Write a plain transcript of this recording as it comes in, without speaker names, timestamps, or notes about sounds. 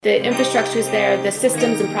The infrastructure is there, the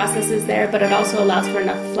systems and processes there, but it also allows for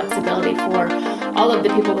enough flexibility for all of the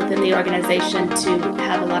people within the organization to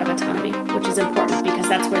have a lot of autonomy, which is important because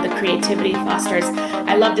that's where the creativity fosters.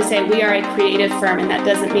 I love to say we are a creative firm, and that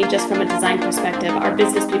doesn't mean just from a design perspective. Our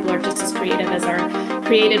business people are just as creative as our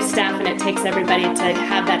creative staff, and it takes everybody to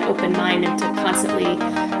have that open mind and to constantly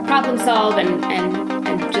problem solve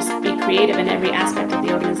and just be creative in every aspect of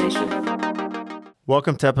the organization.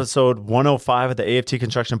 Welcome to episode 105 of the AFT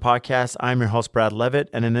Construction Podcast. I'm your host, Brad Levitt,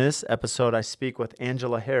 and in this episode, I speak with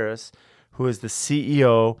Angela Harris, who is the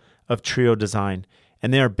CEO of Trio Design,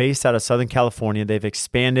 and they are based out of Southern California. They've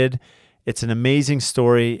expanded. It's an amazing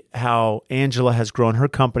story how Angela has grown her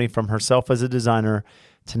company from herself as a designer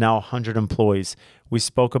to now 100 employees. We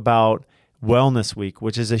spoke about Wellness Week,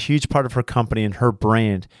 which is a huge part of her company and her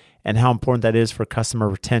brand, and how important that is for customer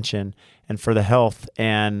retention and for the health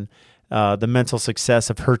and the mental success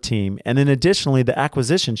of her team. And then additionally, the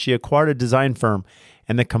acquisition, she acquired a design firm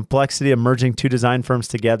and the complexity of merging two design firms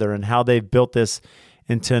together and how they've built this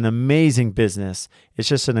into an amazing business. It's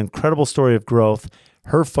just an incredible story of growth,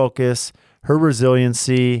 her focus, her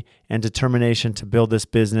resiliency and determination to build this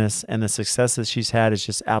business, and the success that she's had is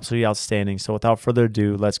just absolutely outstanding. So without further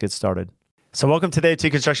ado, let's get started. So welcome to the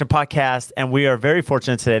AFT Construction Podcast, and we are very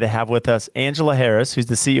fortunate today to have with us Angela Harris, who's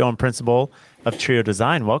the CEO and principal of Trio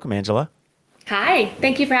Design. Welcome, Angela. Hi,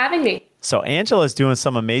 thank you for having me. So Angela is doing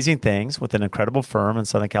some amazing things with an incredible firm in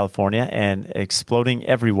Southern California and exploding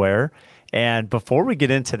everywhere. And before we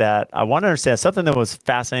get into that, I want to understand something that was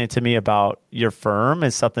fascinating to me about your firm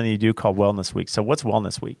is something you do called Wellness Week. So what's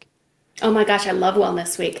Wellness Week? Oh my gosh, I love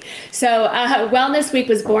Wellness Week. So Wellness Week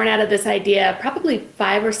was born out of this idea probably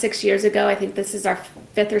 5 or 6 years ago. I think this is our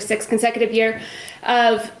 5th or 6th consecutive year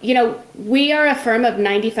of, we are a firm of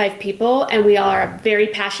 95 people and we are very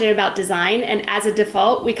passionate about design. And as a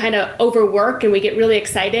default, we kind of overwork and we get really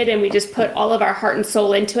excited and we just put all of our heart and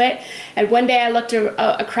soul into it. And one day I looked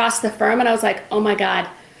across the firm and I was like, oh my God,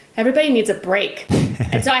 everybody needs a break.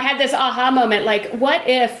 And so I had this aha moment, like, what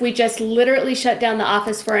if we just literally shut down the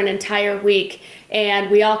office for an entire week and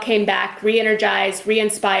we all came back re-energized,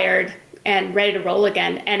 re-inspired, and ready to roll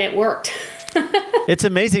again? And it worked. It's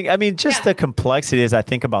amazing. I mean, just the complexity as I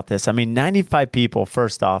think about this. I mean, 95 people,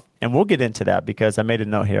 first off, and we'll get into that because I made a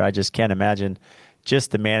note here. I just can't imagine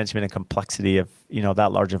just the management and complexity of,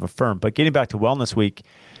 that large of a firm. But getting back to Wellness Week,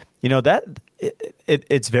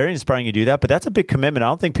 it's very inspiring you do that, but that's a big commitment. I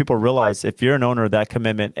don't think people realize if you're an owner of that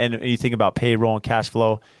commitment and you think about payroll and cash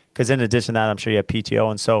flow, because in addition to that, I'm sure you have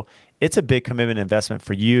PTO. And so it's a big commitment investment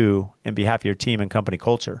for you and behalf of your team and company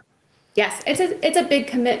culture. Yes, it's a big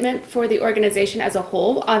commitment for the organization as a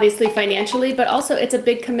whole, obviously financially, but also it's a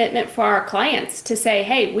big commitment for our clients to say,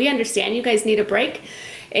 hey, we understand you guys need a break.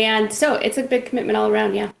 And so it's a big commitment all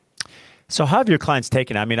around, yeah. So how have your clients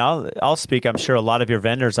taken it? I mean, I'll speak. I'm sure a lot of your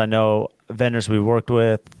vendors, I know vendors we worked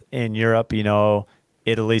with in Europe,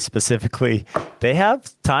 Italy specifically, they have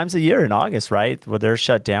times a year in August, right, where they're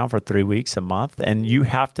shut down for 3 weeks, a month, and you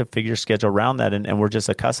have to figure your schedule around that, and we're just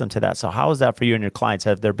accustomed to that. So how is that for you and your clients?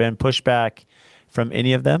 Have there been pushback from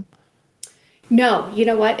any of them? No, you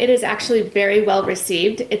know what? It is actually very well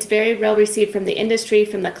received. It's very well received from the industry,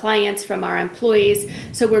 from the clients, from our employees.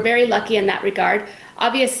 So we're very lucky in that regard.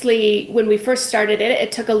 Obviously, when we first started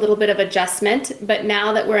it took a little bit of adjustment, but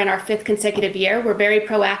now that we're in our 5th consecutive year, we're very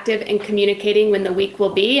proactive in communicating when the week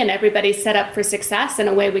will be, and everybody's set up for success, and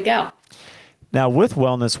away we go. Now, with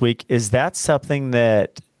Wellness Week, is that something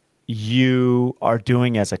that you are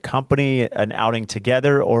doing as a company, an outing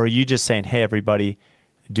together, or are you just saying, hey, everybody,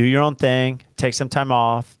 do your own thing, take some time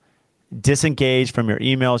off, disengage from your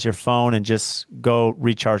emails, your phone, and just go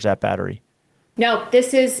recharge that battery? No,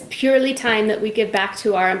 this is purely time that we give back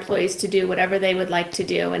to our employees to do whatever they would like to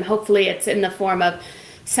do. And hopefully it's in the form of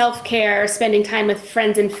self-care, spending time with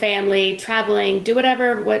friends and family, traveling, do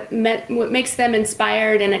whatever, what makes them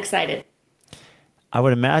inspired and excited. I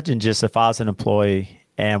would imagine just if I was an employee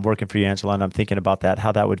and working for you, Angela, and I'm thinking about that,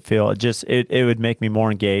 how that would feel. It would make me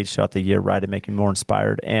more engaged throughout the year, right? It'd make me more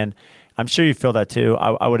inspired. And I'm sure you feel that too.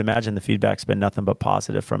 I would imagine the feedback's been nothing but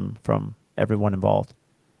positive from everyone involved.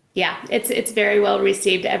 Yeah, it's very well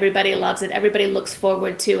received. Everybody loves it. Everybody looks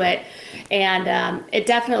forward to it. And it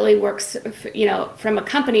definitely works, from a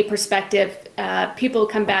company perspective, people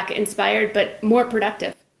come back inspired, but more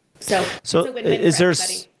productive. So it's a win-win for everybody.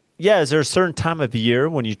 Is there a certain time of year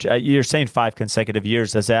when you're saying 5 consecutive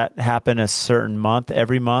years, does that happen a certain month,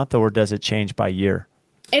 every month, or does it change by year?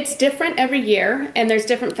 It's different every year, and there's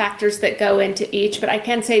different factors that go into each. But I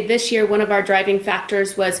can say this year, one of our driving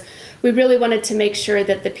factors was we really wanted to make sure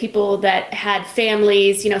that the people that had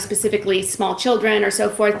families, specifically small children or so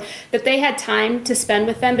forth, that they had time to spend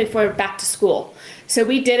with them before back to school. So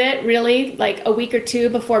we did it really like a week or two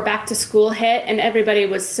before back to school hit, and everybody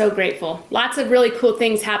was so grateful. Lots of really cool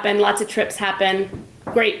things happen, lots of trips happen.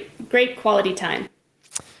 Great quality time.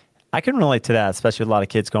 I can relate to that, especially with a lot of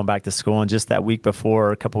kids going back to school, and just that week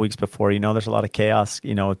before, a couple weeks before, there's a lot of chaos,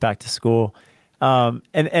 with back to school. And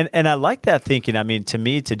I like that thinking. I mean, to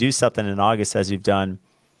me, to do something in August as you've done,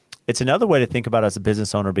 it's another way to think about it as a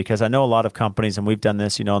business owner, because I know a lot of companies, and we've done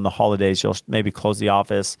this, in the holidays, you'll maybe close the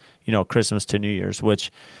office, Christmas to New Year's, which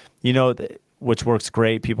works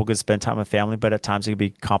great. People could spend time with family, but at times it can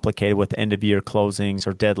be complicated with end of year closings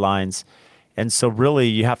or deadlines. And so really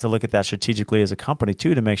you have to look at that strategically as a company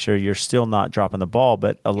too, to make sure you're still not dropping the ball,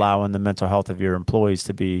 but allowing the mental health of your employees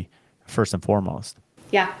to be first and foremost.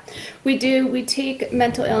 Yeah, we do. We take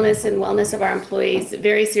mental illness and wellness of our employees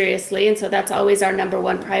very seriously. And so that's always our number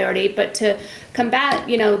one priority. But to combat,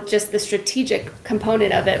 just the strategic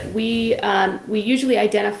component of it, we usually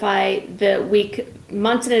identify the week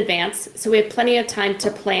months in advance. So we have plenty of time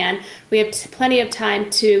to plan. We have plenty of time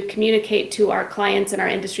to communicate to our clients and our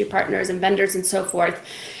industry partners and vendors and so forth.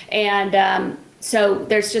 And so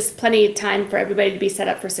there's just plenty of time for everybody to be set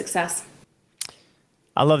up for success.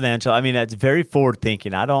 I love that, Angela. I mean, that's very forward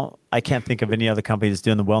thinking. I can't think of any other company that's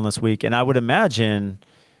doing the Wellness Week. And I would imagine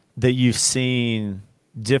that you've seen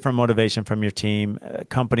different motivation from your team,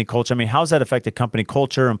 company culture. I mean, how's that affected company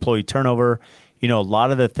culture, employee turnover, a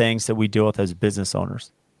lot of the things that we deal with as business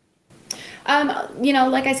owners?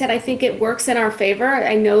 Like I said, I think it works in our favor.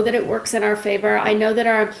 I know that it works in our favor. I know that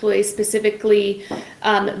our employees specifically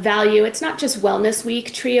value, it's not just Wellness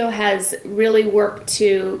Week. Trio has really worked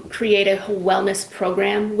to create a whole wellness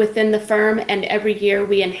program within the firm, and every year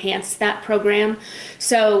we enhance that program.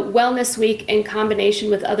 So Wellness Week, in combination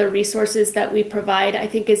with other resources that we provide, I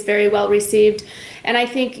think is very well received. And I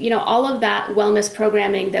think, all of that wellness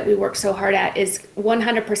programming that we work so hard at is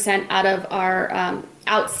 100% out of our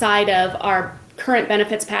outside of our current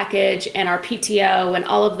benefits package and our PTO and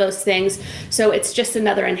all of those things. So it's just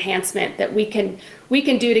another enhancement that we can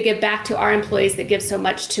do to give back to our employees that give so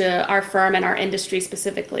much to our firm and our industry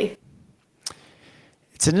specifically.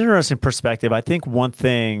 It's an interesting perspective. I think one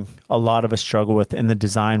thing a lot of us struggle with in the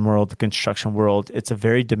design world, the construction world, it's a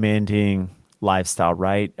very demanding lifestyle,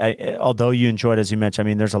 right? Although you enjoy it, as you mentioned, I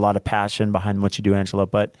mean, there's a lot of passion behind what you do, Angela,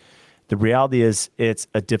 but the reality is it's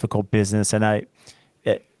a difficult business. And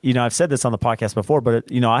I've said this on the podcast before,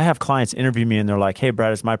 but I have clients interview me and they're like, "Hey,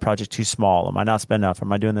 Brad, is my project too small? Am I not spending enough?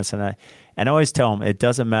 Am I doing this?" And I always tell them it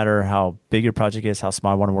doesn't matter how big your project is, how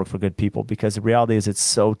small. I want to work for good people, because the reality is it's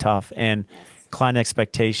so tough, and client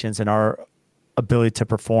expectations and our ability to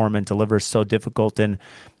perform and deliver is so difficult. And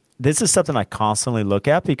this is something I constantly look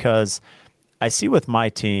at, because I see with my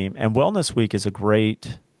team, and Wellness Week is a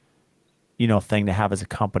great, thing to have as a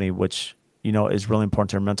company, which, is really important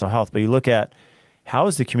to our mental health. But you look at how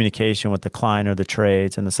is the communication with the client or the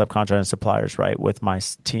trades and the subcontractor and suppliers, right, with my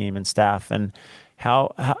team and staff, and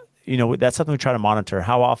how that's something we try to monitor.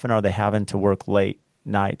 How often are they having to work late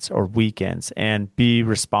nights or weekends and be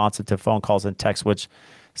responsive to phone calls and texts, which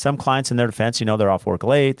some clients, in their defense, they're off work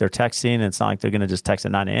late, they're texting, and it's not like they're going to just text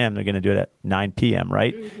at 9 a.m. They're going to do it at 9 p.m.,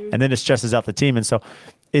 right? Mm-hmm. And then it stresses out the team. And so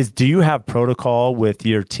do you have protocol with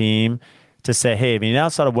your team to say, hey,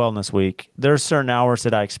 outside of Wellness Week, there are certain hours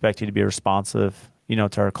that I expect you to be responsive,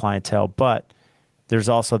 to our clientele, but there's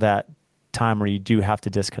also that time where you do have to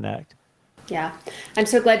disconnect? Yeah, I'm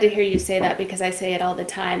so glad to hear you say that, because I say it all the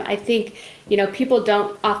time. I think, people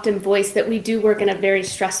don't often voice that we do work in a very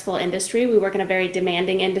stressful industry. We work in a very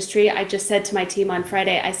demanding industry. I just said to my team on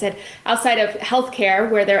Friday, I said, outside of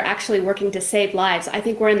healthcare, where they're actually working to save lives, I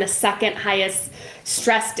think we're in the second highest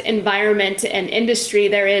stressed environment and industry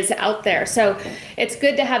there is out there. So it's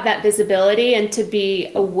good to have that visibility and to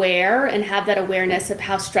be aware and have that awareness of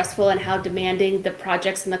how stressful and how demanding the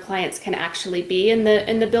projects and the clients can actually be in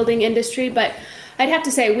the building industry. But I'd have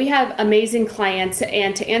to say we have amazing clients,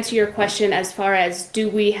 and to answer your question as far as do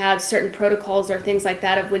we have certain protocols or things like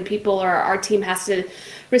that of when people or our team has to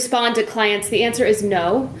respond to clients, the answer is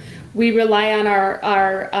no. We rely on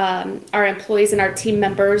our employees and our team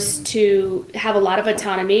members to have a lot of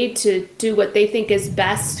autonomy to do what they think is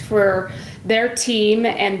best for their team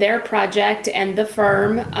and their project and the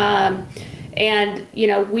firm. And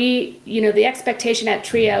the expectation at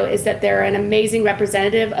Trio is that they're an amazing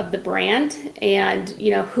representative of the brand and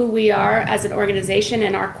who we are as an organization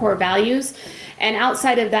and our core values. And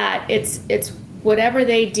outside of that, it's whatever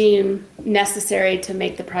they deem necessary to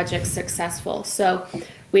make the project successful. So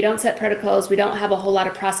we don't set protocols. We don't have a whole lot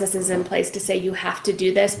of processes in place to say you have to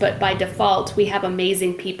do this, but by default, we have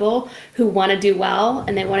amazing people who want to do well,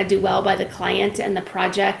 and they want to do well by the client and the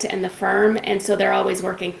project and the firm, and so they're always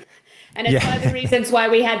working. And it's one of the reasons why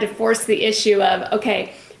we had to force the issue of,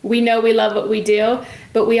 okay, we know we love what we do,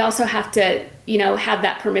 but we also have to, have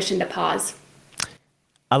that permission to pause.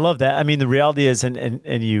 I love that. I mean, the reality is,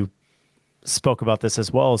 and you spoke about this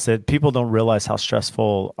as well, is that people don't realize how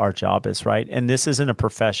stressful our job is, right? And this isn't a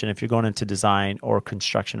profession. If you're going into design or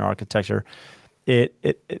construction or architecture,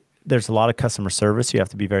 there's a lot of customer service. You have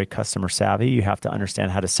to be very customer savvy. You have to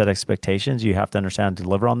understand how to set expectations. You have to understand how to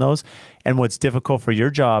deliver on those. And what's difficult for your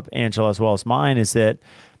job, Angela, as well as mine, is that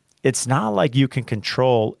it's not like you can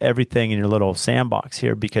control everything in your little sandbox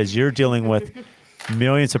here, because you're dealing with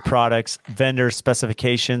millions of products, vendors,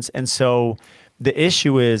 specifications. And so the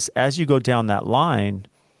issue is, as you go down that line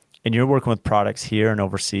and you're working with products here and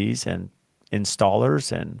overseas and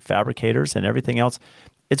installers and fabricators and everything else,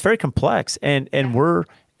 it's very complex. And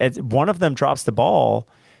one of them drops the ball,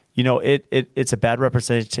 it's a bad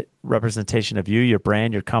representation of you, your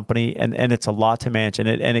brand, your company, and it's a lot to manage, and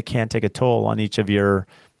it can take a toll on each of your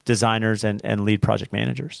designers and lead project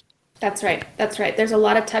managers. That's right. There's a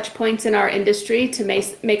lot of touch points in our industry to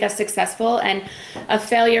make us successful, and a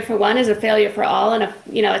failure for one is a failure for all, and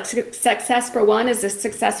a success for one is a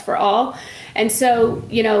success for all. And so,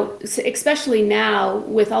 especially now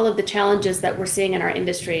with all of the challenges that we're seeing in our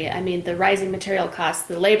industry, I mean, the rising material costs,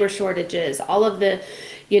 the labor shortages, all of the,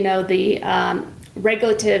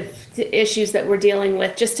 regulative issues that we're dealing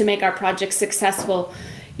with just to make our projects successful.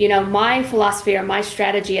 My philosophy or my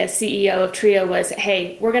strategy as CEO of Trio was,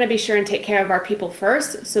 hey, we're going to be sure and take care of our people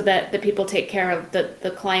first, so that the people take care of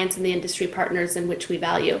the clients and the industry partners in which we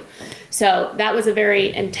value. So that was a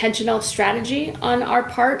very intentional strategy on our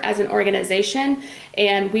part as an organization,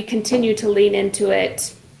 and we continue to lean into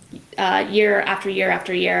it year after year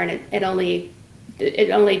after year, and it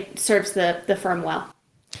only serves the firm well.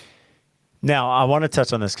 Now, I want to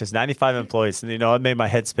touch on this because 95 employees, and, it made my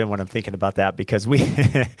head spin when I'm thinking about that, because we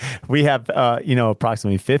have,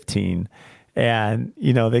 approximately 15, and,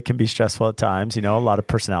 they can be stressful at times, a lot of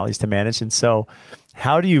personalities to manage. And so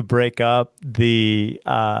how do you break up the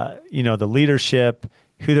leadership,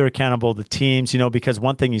 who they're accountable, the teams, because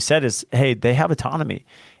one thing you said is, hey, they have autonomy.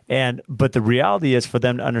 But the reality is, for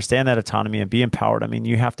them to understand that autonomy and be empowered, I mean,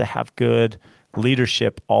 you have to have good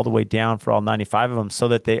leadership all the way down for all 95 of them, so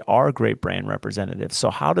that they are great brand representatives. So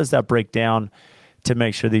how does that break down to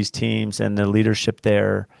make sure these teams and the leadership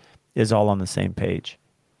there is all on the same page?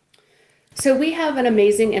 So we have an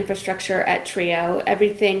amazing infrastructure at Trio,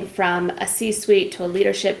 everything from a C-suite to a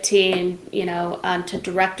leadership team, to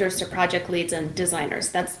directors to project leads and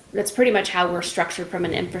designers. That's pretty much how we're structured from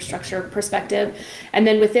an infrastructure perspective. And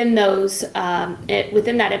then within those,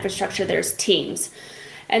 within that infrastructure, there's teams.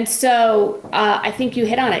 And so I think you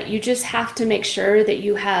hit on it. You just have to make sure that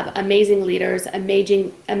you have amazing leaders,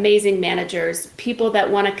 amazing managers, people that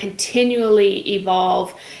want to continually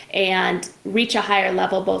evolve and reach a higher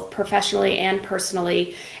level, both professionally and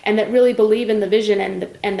personally, and that really believe in the vision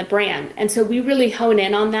and the brand. And so we really hone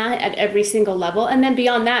in on that at every single level. And then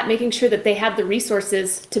beyond that, making sure that they have the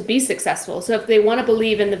resources to be successful. So if they want to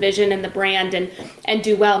believe in the vision and the brand and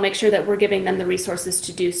do well, make sure that we're giving them the resources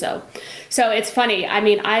to do so. So it's funny. I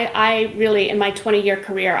mean, I really, in my 20-year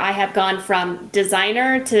career, I have gone from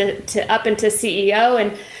designer to up into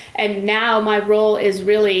CEO, and now my role is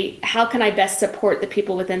really, how can I best support the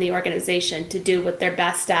people within the organization to do what they're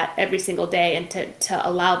best at every single day, and to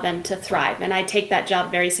allow them to thrive. And I take that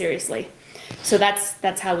job very seriously. So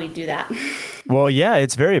that's how we do that. Well, yeah,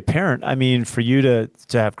 it's very apparent. I mean, for you to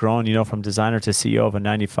have grown, from designer to CEO of a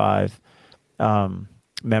 95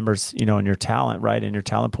 members, in your talent, right, in your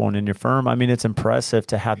talent pool and in your firm. I mean, it's impressive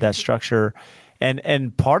to have that structure.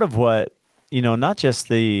 And part of what, not just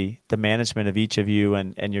the management of each of you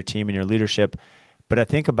and your team and your leadership, but I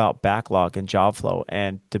think about backlog and job flow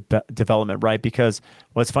and development, right? Because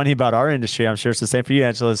what's funny about our industry, I'm sure it's the same for you,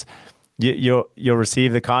 Angela, is you'll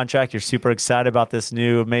receive the contract. You're super excited about this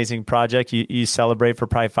new amazing project. You celebrate for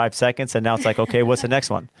probably 5 seconds, and now it's like, okay, what's the next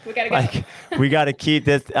one? We gotta go. We got to keep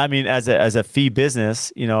this. I mean, as a fee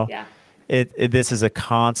business, Yeah. This is a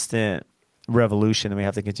constant revolution, and we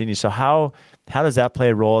have to continue. So how does that play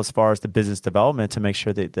a role as far as the business development to make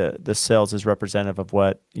sure that the sales is representative of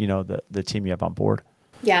what the team you have on board?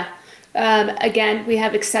 Yeah. Again, we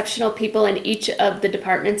have exceptional people in each of the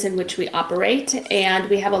departments in which we operate, and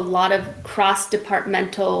we have a lot of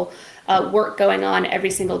cross-departmental work going on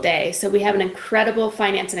every single day. So we have an incredible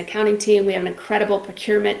finance and accounting team. We have an incredible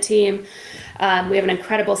procurement team. We have an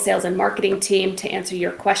incredible sales and marketing team to answer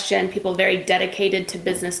your question, people very dedicated to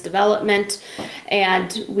business development.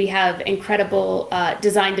 And we have incredible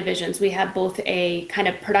design divisions. We have both a kind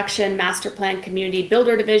of production master plan community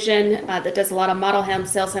builder division that does a lot of model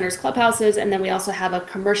homes, sales centers, clubhouses. And then we also have a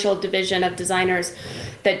commercial division of designers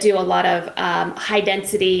that do a lot of high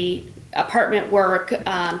density apartment work,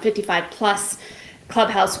 55 plus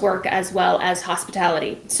clubhouse work, as well as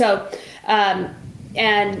hospitality. So,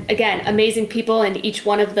 and again, amazing people in each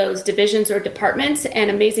one of those divisions or departments, and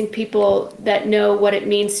amazing people that know what it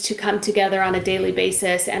means to come together on a daily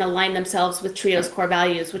basis and align themselves with Trio's core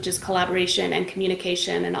values, which is collaboration and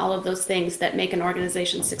communication and all of those things that make an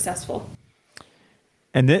organization successful.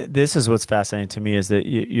 And this is what's fascinating to me is that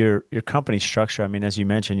your company structure. I mean, as you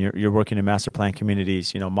mentioned, you're working in master plan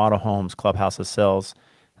communities, model homes, clubhouses, sales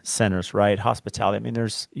centers, right? Hospitality. I mean,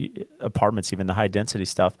 there's apartments, even the high density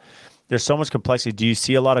stuff. There's so much complexity. Do you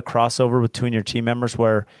see a lot of crossover between your team members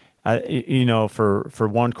where, for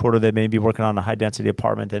one quarter they may be working on a high density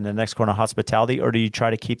apartment and the next quarter hospitality, or do you try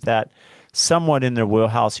to keep that somewhat in their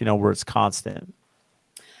wheelhouse, where it's constant?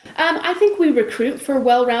 I think we recruit for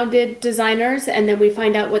well-rounded designers, and then we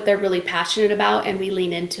find out what they're really passionate about and we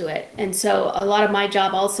lean into it. And so a lot of my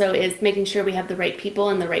job also is making sure we have the right people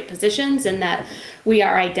in the right positions and that we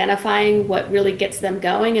are identifying what really gets them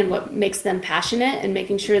going and what makes them passionate and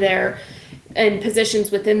making sure they're in positions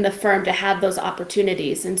within the firm to have those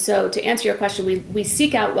opportunities. And so to answer your question, we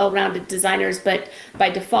seek out well-rounded designers, but by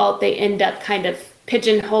default, they end up kind of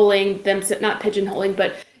pigeonholing them, not pigeonholing,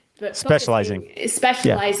 but specializing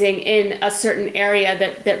in a certain area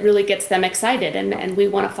that really gets them excited, and we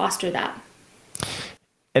want to foster that.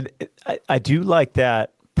 And I do like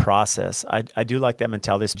that process. I do like that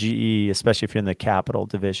mentality. This GE, especially if you're in the capital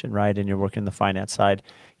division, right, and you're working the finance side,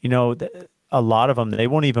 a lot of them, they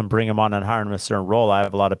won't even bring them on and hire them in a certain role. I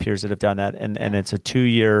have a lot of peers that have done that, and it's a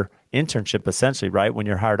 2-year internship essentially, right? When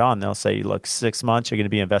you're hired on, they'll say, look, 6 months you're going to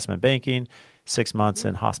be investment banking, 6 months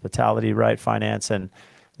in hospitality, right, finance, and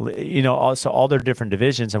also all their different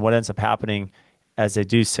divisions. And what ends up happening as they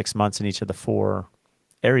do 6 months in each of the 4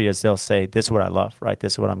 areas, they'll say, this is what I love, right?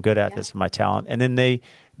 This is what I'm good at. Yeah. This is my talent. And then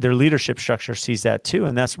their leadership structure sees that too.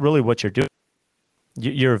 And that's really what you're doing.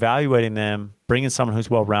 You're evaluating them, bringing someone who's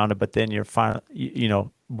well-rounded, but then you're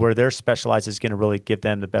where they're specialized is going to really give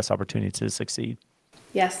them the best opportunity to succeed.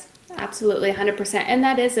 Yes, absolutely. 100%. And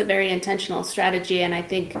that is a very intentional strategy. And I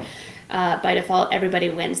think by default, everybody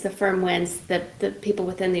wins. The firm wins. The people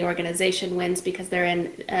within the organization wins because they're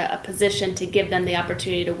in a position to give them the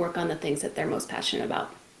opportunity to work on the things that they're most passionate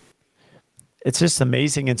about. It's just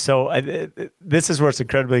amazing. And so this is where it's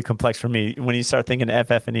incredibly complex for me when you start thinking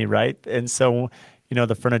FF&E, right? And so,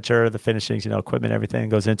 the furniture, the finishings, equipment, everything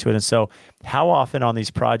goes into it. And so how often on these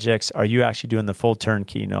projects are you actually doing the full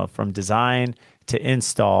turnkey, from design to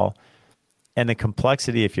install? And the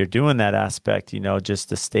complexity, if you're doing that aspect, just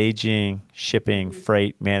the staging, shipping,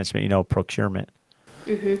 freight, management, procurement.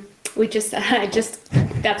 Mm-hmm.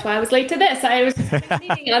 That's why I was late to this. I was just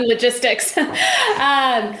meeting on logistics.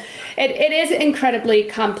 It is incredibly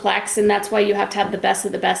complex, and that's why you have to have the best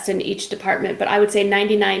of the best in each department. But I would say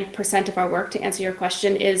 99% of our work, to answer your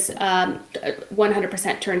question, is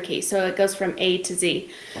 100% turnkey. So it goes from A to Z.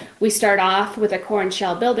 We start off with a core and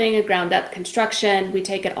shell building, a ground up construction. We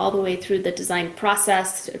take it all the way through the design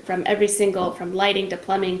process from lighting to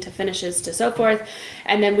plumbing to finishes to so forth.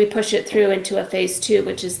 And then we push it through into a phase 2,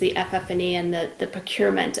 which is the FF&E and the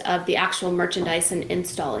procurement of the actual merchandise and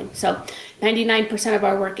installing. So 99% of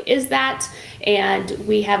our work is that, and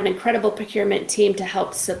we have an incredible procurement team to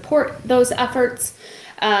help support those efforts,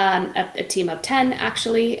 a team of 10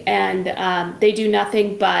 actually, and they do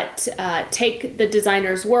nothing but take the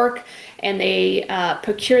designer's work and they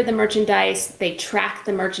procure the merchandise, they track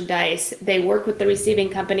the merchandise, they work with the receiving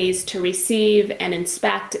companies to receive and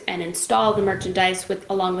inspect and install the merchandise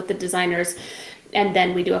along with the designers, and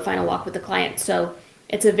then we do a final walk with the client. So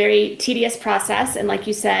it's a very tedious process, and like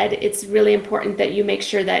you said, it's really important that you make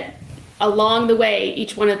sure that along the way,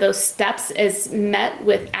 each one of those steps is met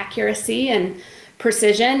with accuracy and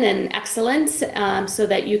precision and excellence, so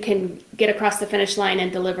that you can get across the finish line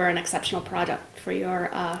and deliver an exceptional product for your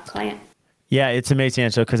client. Yeah, it's amazing,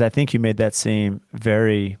 Angela, because I think you made that seem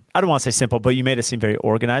very, I don't want to say simple, but you made it seem very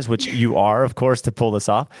organized, which you are, of course, to pull this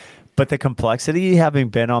off. But the complexity, having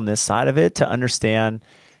been on this side of it, to understand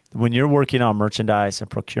when you're working on merchandise and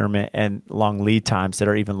procurement and long lead times that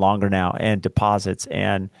are even longer now, and deposits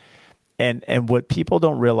and what people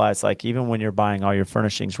don't realize, like even when you're buying all your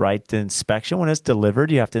furnishings, right? The inspection, when it's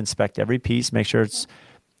delivered, you have to inspect every piece, make sure it's,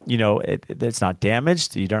 it's not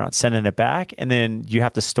damaged, you're not sending it back, and then you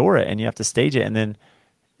have to store it and you have to stage it, and then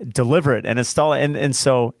deliver it and install it. And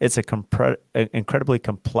so it's an incredibly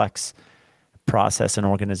complex process and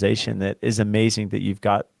organization that is amazing that you've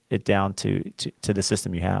got it down to the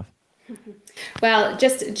system you have. Well,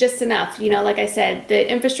 just enough. Like I said,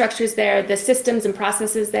 the infrastructure is there, the systems and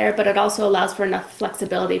processes there, but it also allows for enough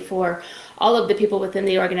flexibility for all of the people within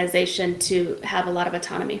the organization to have a lot of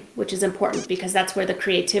autonomy, which is important because that's where the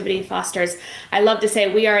creativity fosters. I love to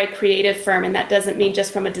say we are a creative firm, and that doesn't mean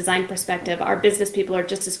just from a design perspective. Our business people are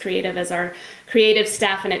just as creative as our creative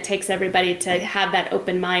staff, and it takes everybody to have that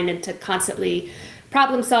open mind and to constantly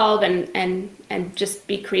problem solve and just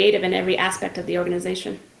be creative in every aspect of the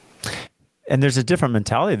organization. And there's a different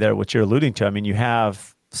mentality there, which you're alluding to. I mean, you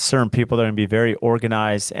have certain people that are going to be very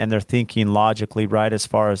organized and they're thinking logically, right, as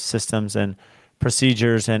far as systems and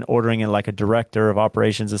procedures and ordering in like a director of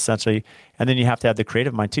operations, essentially. And then you have to have the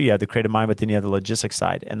creative mind too. You have the creative mind, but then you have the logistics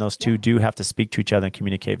side. And those two do have to speak to each other and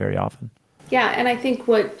communicate very often. Yeah, and I think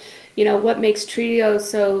what makes Trio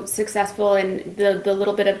so successful and the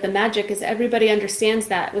little bit of the magic is everybody understands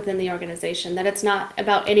that within the organization, that it's not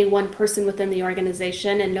about any one person within the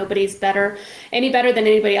organization and nobody's any better than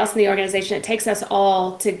anybody else in the organization. It takes us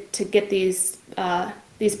all to get these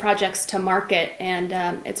projects to market, and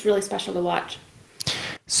it's really special to watch.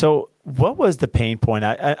 So what was the pain point?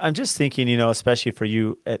 I'm just thinking, especially for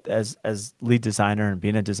you as lead designer and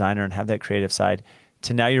being a designer and have that creative side,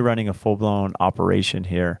 to now you're running a full-blown operation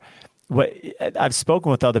here. I've spoken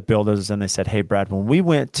with other builders and they said, hey, Brad, when we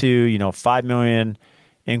went to, 5 million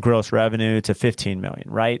in gross revenue to 15 million,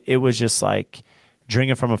 right? It was just like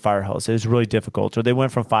drinking from a fire hose. It was really difficult. Or they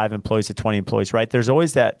went from 5 employees to 20 employees, right? There's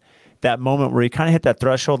always that moment where you kind of hit that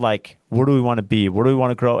threshold, like, where do we want to be? Where do we want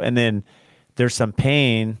to grow? And then there's some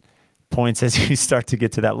pain points as you start to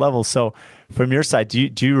get to that level. So from your side, do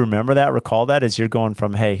you remember that, recall that as you're going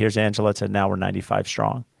from, hey, here's Angela to now we're 95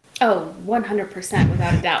 strong? Oh, 100%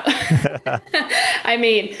 without a doubt. I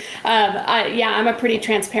mean, I'm a pretty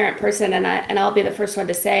transparent person, and I'll be the first one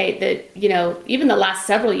to say that, even the last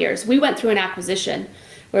several years, we went through an acquisition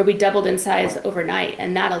where we doubled in size overnight,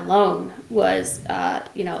 and that alone was,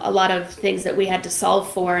 a lot of things that we had to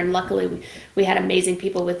solve for. And luckily, we had amazing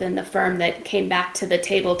people within the firm that came back to the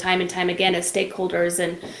table time and time again as stakeholders,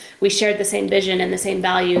 and we shared the same vision and the same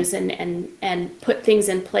values, and put things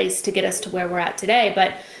in place to get us to where we're at today.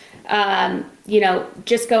 But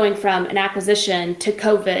just going from an acquisition to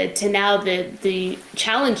COVID to now the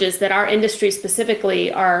challenges that our industry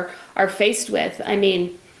specifically are faced with.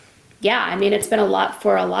 It's been a lot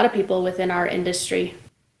for a lot of people within our industry.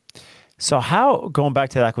 So going back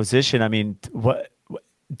to the acquisition,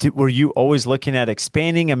 were you always looking at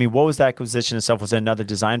expanding? What was the acquisition itself? Was it another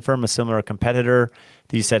design firm, a similar competitor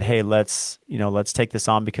that you said, hey, let's take this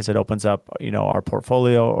on because it opens up, our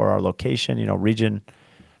portfolio or our location,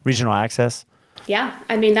 regional access? Yeah,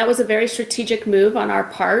 that was a very strategic move on our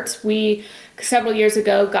part. We, several years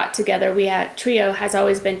ago, got together. Trio has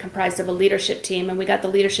always been comprised of a leadership team, and we got the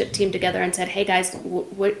leadership team together and said, hey guys,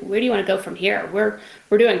 where do you want to go from here?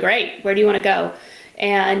 We're doing great. Where do you want to go?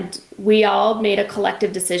 And we all made a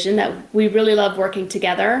collective decision that we really love working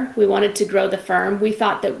together. We wanted to grow the firm. We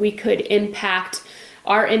thought that we could impact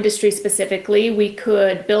our industry specifically. We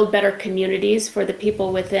could build better communities for the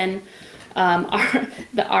people within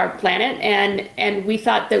our planet, and we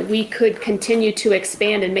thought that we could continue to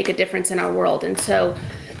expand and make a difference in our world. And so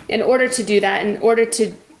in order to do that, in order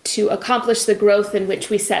to accomplish the growth in which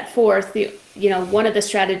we set forth, one of the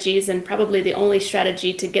strategies, and probably the only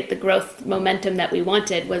strategy to get the growth momentum that we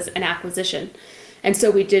wanted, was an acquisition. And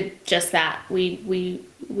so we did just that. We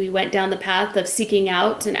went down the path of seeking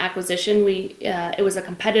out an acquisition. It was a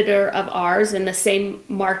competitor of ours in the same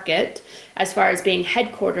market as far as being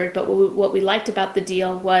headquartered. But what we liked about the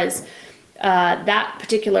deal was that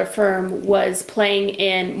particular firm was playing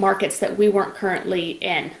in markets that we weren't currently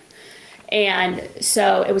in. And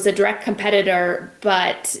so it was a direct competitor,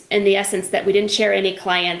 but in the essence that we didn't share any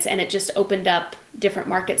clients, and it just opened up different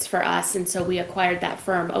markets for us. And so we acquired that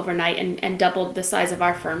firm overnight and doubled the size of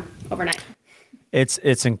our firm overnight. It's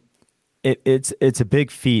a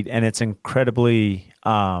big feat, and it's incredibly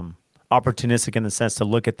opportunistic in the sense to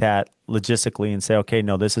look at that logistically and say, okay,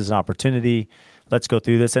 no, this is an opportunity. Let's go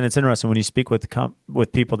through this. And it's interesting when you speak with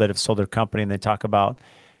people that have sold their company and they talk about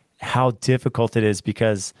how difficult it is,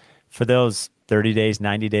 because for those 30 days,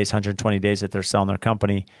 90 days, 120 days that they're selling their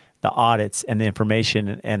company, the audits and the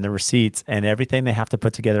information and the receipts and everything they have to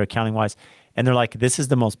put together accounting wise. And they're like, this is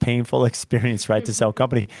the most painful experience, right, to sell a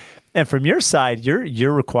company. And from your side,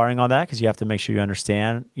 you're requiring all that because you have to make sure you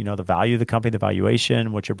understand, the value of the company, the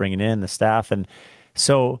valuation, what you're bringing in, the staff. And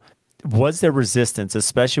so was there resistance,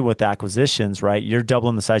 especially with acquisitions, right? You're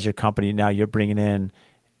doubling the size of your company. Now you're bringing in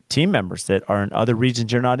team members that are in other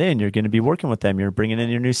regions you're not in. You're going to be working with them. You're bringing in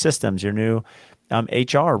your new systems, your new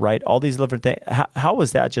HR, right? All these different things. How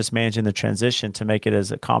was that just managing the transition to make it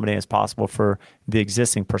as accommodating as possible for the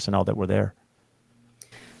existing personnel that were there?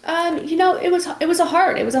 It was a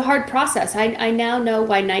hard process. I now know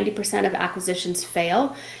why 90% of acquisitions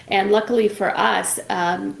fail. And luckily for us,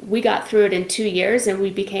 we got through it in 2 years and we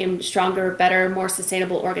became stronger, better, more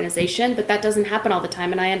sustainable organization. But that doesn't happen all the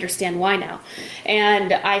time. And I understand why now.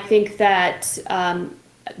 And I think that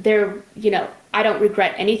I don't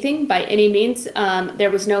regret anything by any means. There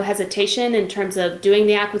was no hesitation in terms of doing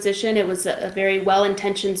the acquisition. It was a very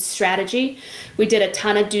well-intentioned strategy. We did a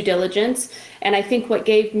ton of due diligence. And I think what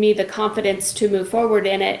gave me the confidence to move forward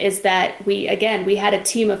in it is that we had a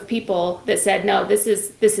team of people that said, no, this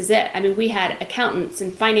is it. I mean, we had accountants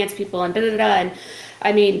and finance people and and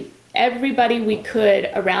I mean, everybody we could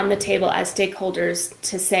around the table as stakeholders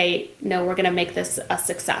to say, no, we're going to make this a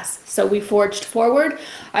success. So we forged forward.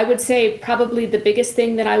 I would say probably the biggest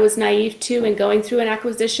thing that I was naive to in going through an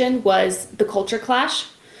acquisition was the culture clash.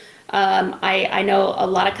 I know a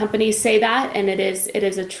lot of companies say that, and it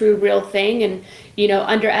is a true, real thing. And,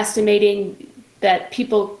 underestimating that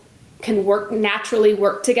people can naturally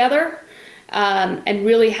work together, and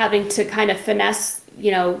really having to kind of finesse,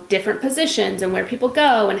 different positions and where people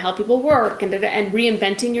go and how people work and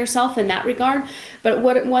reinventing yourself in that regard. But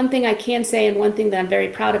one thing I can say, and one thing that I'm very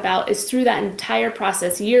proud about, is through that entire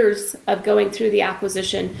process, years of going through the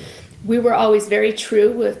acquisition, we were always very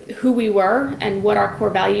true with who we were and what our core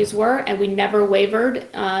values were, and we never wavered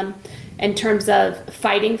in terms of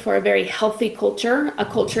fighting for a very healthy culture, a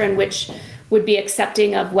culture in which would be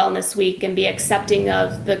accepting of Wellness Week and be accepting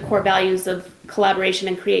of the core values of collaboration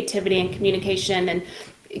and creativity and communication and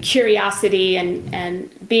curiosity and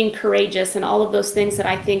being courageous and all of those things that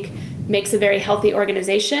I think makes a very healthy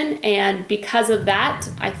organization. And because of that,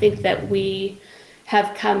 I think that we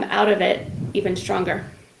have come out of it even stronger.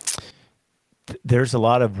 There's a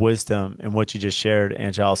lot of wisdom in what you just shared,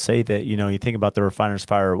 Angela. I'll say that, you think about the refiner's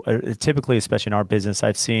fire, typically, especially in our business,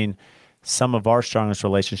 I've seen some of our strongest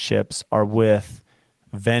relationships are with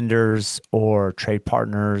vendors or trade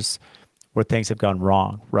partners where things have gone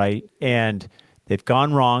wrong, right? And they've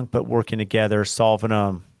gone wrong, but working together, solving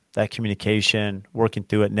them, that communication, working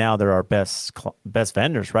through it. Now they're our best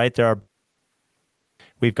vendors, right?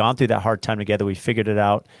 We've gone through that hard time together. We figured it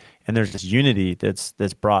out. And there's this unity that's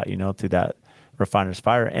brought, through that refiner's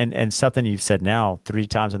fire. And something you've said now 3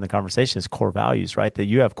 times in the conversation is core values, right? That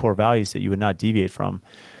you have core values that you would not deviate from.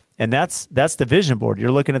 And that's the vision board.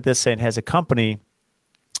 You're looking at this saying, as a company,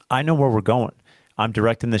 I know where we're going. I'm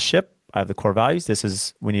directing the ship. I have the core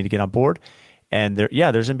values. We need to get on board. And there's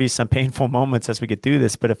going to be some painful moments as we get through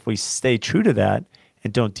this. But if we stay true to that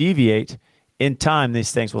and don't deviate, in time,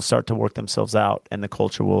 these things will start to work themselves out and the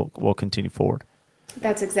culture will continue forward.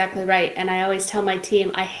 That's exactly right. And I always tell my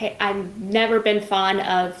team, I've never been fond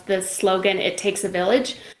of the slogan, "It takes a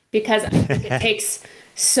village," because I think it takes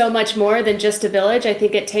so much more than just a village. I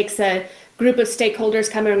think it takes a group of stakeholders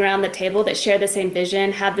coming around the table that share the same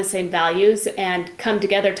vision, have the same values, and come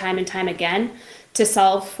together time and time again to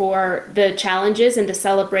solve for the challenges and to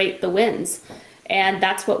celebrate the wins. And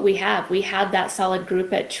that's what we have. We have that solid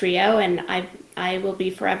group at Trio, and I will be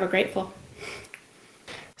forever grateful.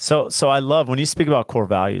 So I love when you speak about core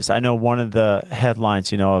values. I know one of the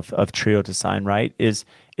headlines, of Trio Design, right, is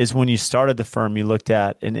when you started the firm, you looked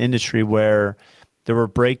at an industry where there were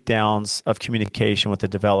breakdowns of communication with the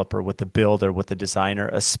developer, with the builder, with the designer,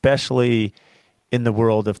 especially in the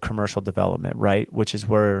world of commercial development, right, which is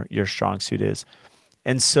where your strong suit is.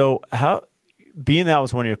 And so being that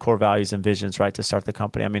was one of your core values and visions, right, to start the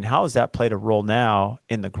company, I mean, how has that played a role now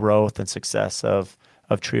in the growth and success of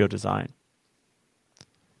Trio Design?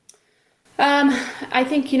 I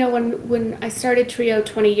think, when I started Trio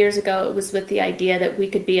 20 years ago, it was with the idea that we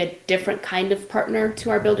could be a different kind of partner to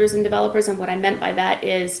our builders and developers. And what I meant by that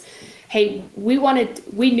is, hey, we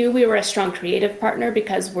knew we were a strong creative partner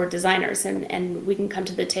because we're designers and we can come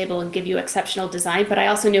to the table and give you exceptional design. But I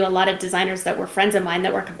also knew a lot of designers that were friends of mine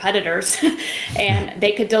that were competitors and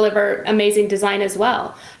they could deliver amazing design as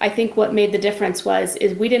well. I think what made the difference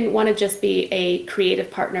is we didn't want to just be a creative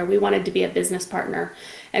partner. We wanted to be a business partner.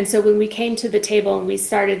 And so when we came to the table and we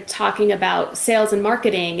started talking about sales and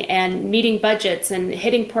marketing and meeting budgets and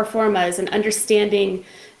hitting pro formas and understanding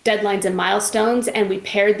deadlines and milestones, and we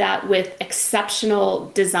paired that with exceptional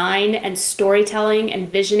design and storytelling and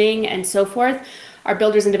visioning and so forth, our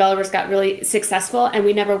builders and developers got really successful, and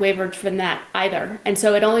we never wavered from that either. And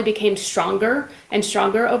so it only became stronger and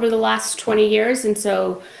stronger over the last 20 years. And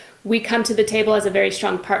so we come to the table as a very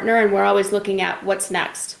strong partner, and we're always looking at what's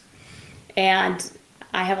next. And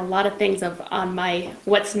I have a lot of things on my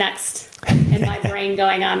what's next in my brain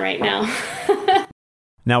going on right now.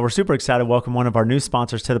 Now, we're super excited to welcome one of our new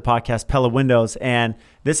sponsors to the podcast, Pella Windows. And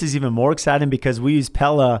this is even more exciting because we use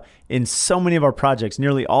Pella in so many of our projects,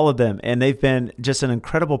 nearly all of them. And they've been just an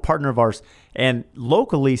incredible partner of ours. And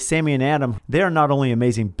locally, Sammy and Adam, they are not only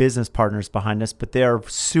amazing business partners behind us, but they are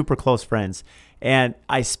super close friends. And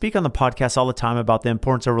I speak on the podcast all the time about the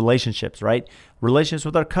importance of relationships, right? Relationships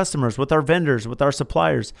with our customers, with our vendors, with our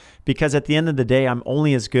suppliers, because at the end of the day, I'm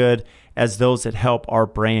only as good as those that help our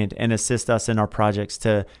brand and assist us in our projects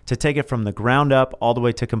to take it from the ground up all the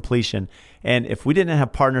way to completion. And if we didn't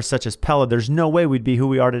have partners such as Pella, there's no way we'd be who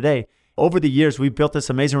we are today. Over the years, we've built this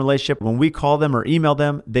amazing relationship. When we call them or email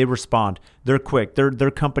them, they respond. They're quick. Their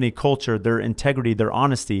company culture, their integrity, their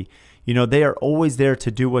honesty, they are always there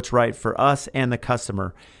to do what's right for us and the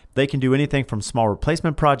customer. They can do anything from small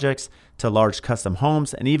replacement projects to large custom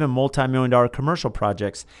homes and even multi-million-dollar commercial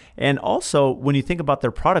projects. And also, when you think about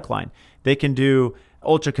their product line, they can do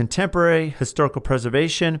ultra contemporary, historical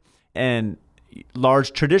preservation, and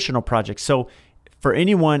large traditional projects. So for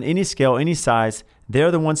anyone, any scale, any size,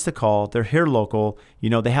 they're the ones to call. They're here local.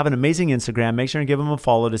 They have an amazing Instagram. Make sure and give them a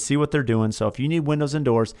follow to see what they're doing. So if you need windows and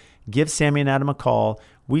doors, give Sammy and Adam a call.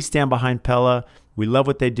 We stand behind Pella. We love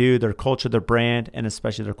what they do, their culture, their brand, and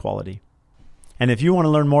especially their quality. And if you want to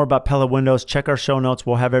learn more about Pella Windows, check our show notes.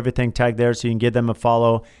 We'll have everything tagged there so you can give them a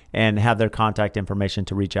follow and have their contact information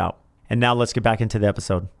to reach out. And now let's get back into the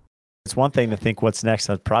episode. It's one thing to think what's next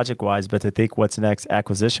project-wise, but to think what's next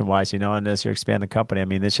acquisition-wise, and as you're expanding the company, I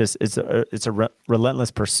mean, it's a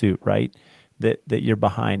relentless pursuit, right? That you're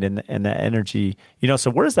behind and that energy, so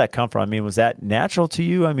where does that come from? I mean, was that natural to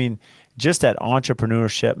you? I mean, just that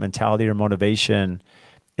entrepreneurship mentality or motivation,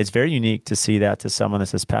 it's very unique to see that to someone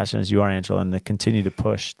that's as passionate as you are, Angela, and to continue to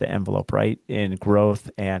push the envelope, right? In growth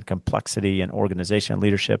and complexity and organization and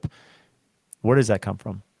leadership. Where does that come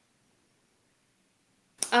from?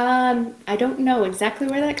 I don't know exactly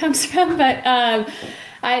where that comes from, but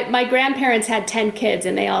my grandparents had 10 kids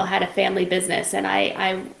and they all had a family business. And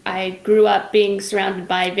I grew up being surrounded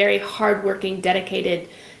by very hardworking, dedicated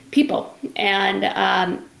people. And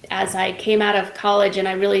as I came out of college and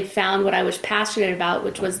I really found what I was passionate about,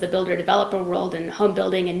 which was the builder developer world and home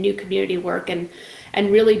building and new community work and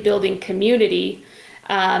really building community.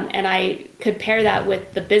 And I could pair that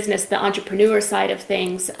with the business, the entrepreneur side of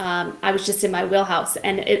things. I was just in my wheelhouse,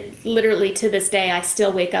 and it literally to this day, I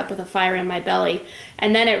still wake up with a fire in my belly.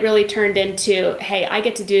 And then it really turned into, hey, I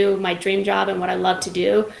get to do my dream job and what I love to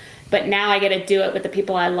do, but now I get to do it with the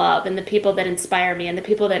people I love and the people that inspire me and the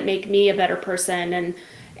people that make me a better person. And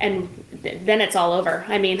then it's all over.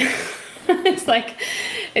 I mean, it's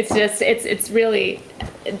really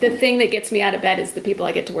the thing that gets me out of bed is the people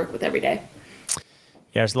I get to work with every day.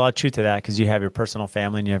 Yeah, there's a lot of truth to that because you have your personal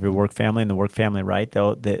family and you have your work family, and the work family, right?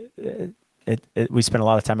 We spend a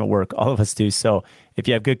lot of time at work. All of us do. So if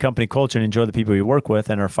you have good company culture and enjoy the people you work with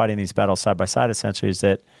and are fighting these battles side by side, essentially, is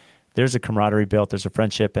that there's a camaraderie built, there's a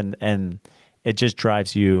friendship, and it just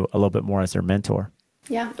drives you a little bit more as their mentor.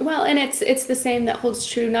 Yeah, well, and it's the same that holds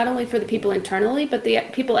true not only for the people internally, but the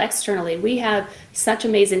people externally. We have such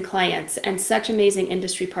amazing clients and such amazing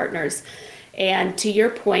industry partners. And to your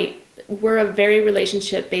point, we're a very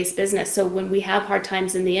relationship-based business. So when we have hard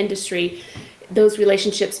times in the industry, those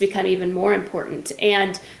relationships become even more important.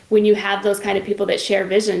 And when you have those kind of people that share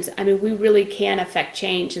visions, I mean, we really can affect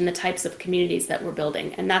change in the types of communities that we're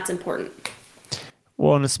building. And that's important.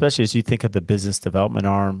 Well, and especially as you think of the business development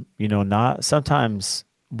arm, sometimes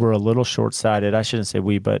we're a little short-sighted. I shouldn't say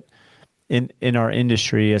we, but in our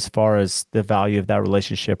industry, as far as the value of that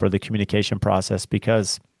relationship or the communication process,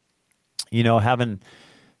 because, having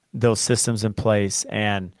those systems in place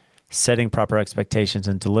and setting proper expectations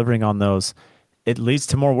and delivering on those, it leads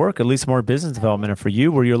to more work, it leads to more business development. And for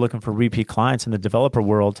you, where you're looking for repeat clients in the developer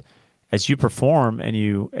world, as you perform and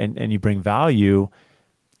you bring value,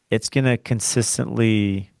 it's going to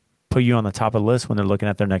consistently put you on the top of the list when they're looking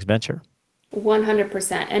at their next venture.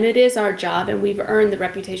 100%. And it is our job, and we've earned the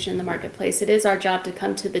reputation in the marketplace. It is our job to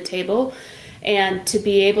come to the table and to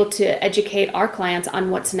be able to educate our clients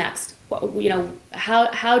on what's next.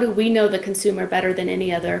 How do we know the consumer better than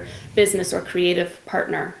any other business or creative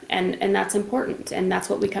partner? And that's important. And that's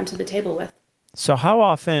what we come to the table with. So how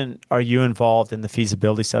often are you involved in the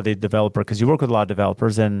feasibility study of the developer? Because you work with a lot of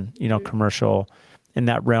developers and, commercial in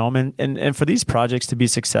that realm. And for these projects to be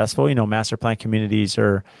successful, master plan communities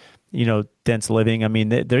or, dense living, I mean,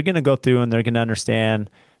 they're going to go through and they're going to understand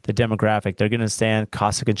the demographic. They're going to understand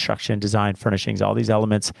cost of construction, design, furnishings, all these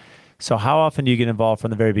elements. So how often do you get involved from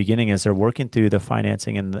the very beginning as they're working through the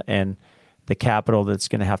financing and the capital that's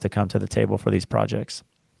going to have to come to the table for these projects?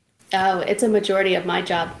 Oh, it's a majority of my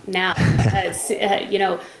job now because,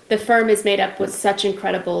 the firm is made up with such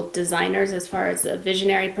incredible designers as far as a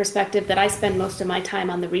visionary perspective that I spend most of my time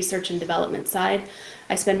on the research and development side.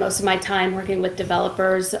 I spend most of my time working with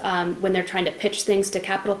developers when they're trying to pitch things to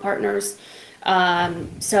capital partners.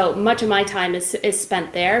 So much of my time is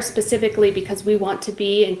spent there specifically because we want to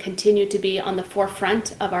be and continue to be on the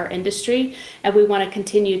forefront of our industry, and we want to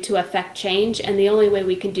continue to affect change. And the only way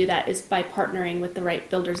we can do that is by partnering with the right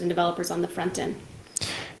builders and developers on the front end.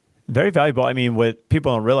 Very valuable. I mean, what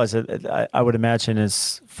people don't realize, I would imagine,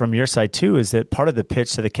 is from your side too, is that part of the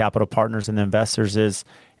pitch to the capital partners and the investors is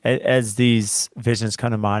as these visions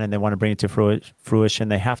come to mind and they want to bring it to fruition,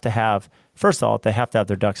 they have to have, first of all, they have to have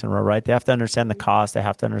their ducks in a row, right? They have to understand the cost. They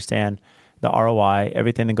have to understand the ROI,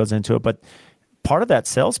 everything that goes into it. But part of that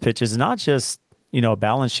sales pitch is not just, a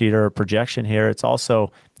balance sheet or a projection here. It's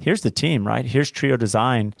also, here's the team, right? Here's Trio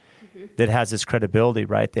Design that has this credibility,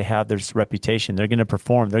 right? They have this reputation. They're going to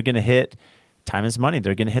perform. They're going to hit, time is money.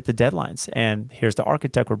 They're going to hit the deadlines. And here's the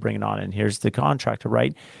architect we're bringing on, and here's the contractor,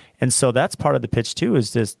 right? And so that's part of the pitch too,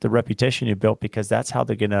 is just the reputation you built, because that's how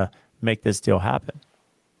they're going to make this deal happen.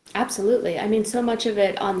 Absolutely. I mean, so much of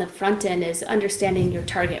it on the front end is understanding your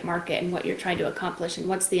target market and what you're trying to accomplish and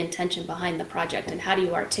what's the intention behind the project and how do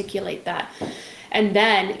you articulate that. And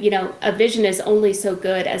then, a vision is only so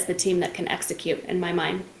good as the team that can execute, in my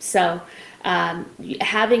mind. So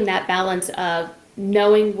having that balance of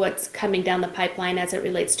knowing what's coming down the pipeline as it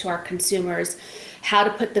relates to our consumers, how to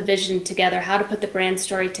put the vision together, how to put the brand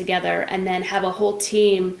story together, and then have a whole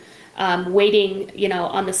team waiting,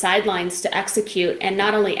 on the sidelines to execute, and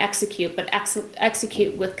not only execute, but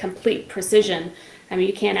execute with complete precision. I mean,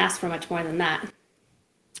 you can't ask for much more than that.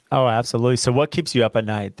 Oh, absolutely. So what keeps you up at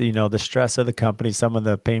night? The stress of the company, some of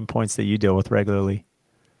the pain points that you deal with regularly.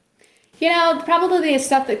 Probably the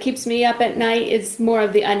stuff that keeps me up at night is more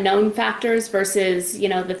of the unknown factors versus,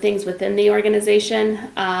 the things within the organization.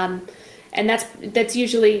 And that's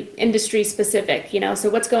usually industry specific, so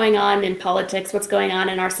what's going on in politics, what's going on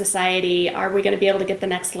in our society, are we going to be able to get the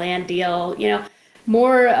next land deal?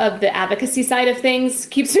 More of the advocacy side of things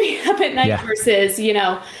keeps me up at night versus,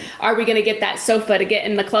 are we going to get that sofa to get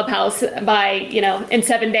in the clubhouse by, in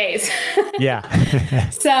 7 days? Yeah.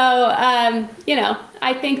 So,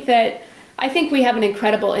 I think we have an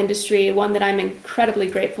incredible industry, one that I'm incredibly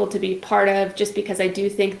grateful to be part of, just because I do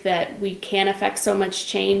think that we can affect so much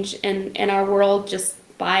change in our world just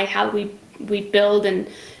by how we build and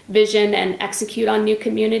vision and execute on new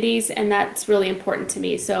communities. And that's really important to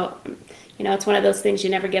me. So, it's one of those things you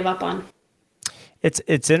never give up on.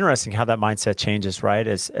 It's interesting how that mindset changes, right?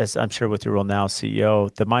 As I'm sure with your role now,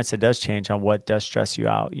 CEO, the mindset does change on what does stress you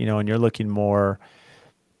out, and you're looking more,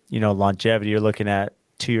 longevity. You're looking at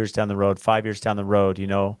 2 years down the road, 5 years down the road,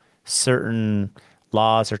 certain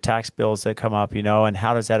laws or tax bills that come up, and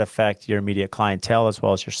how does that affect your immediate clientele as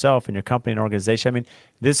well as yourself and your company and organization? I mean,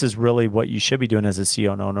 this is really what you should be doing as a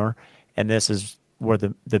CEO and owner. And this is where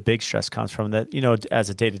the big stress comes from, that, as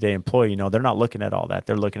a day-to-day employee, they're not looking at all that.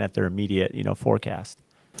 They're looking at their immediate, forecast.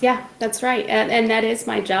 Yeah, that's right. And that is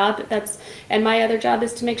my job. And my other job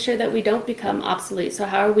is to make sure that we don't become obsolete. So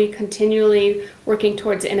how are we continually working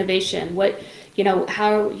towards innovation?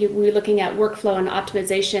 How are we looking at workflow and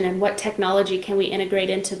optimization, and what technology can we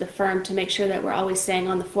integrate into the firm to make sure that we're always staying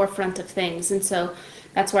on the forefront of things? And so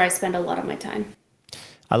that's where I spend a lot of my time.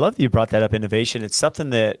 I love that you brought that up, innovation. It's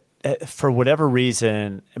something that, for whatever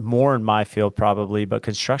reason, more in my field probably, but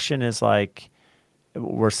construction is like,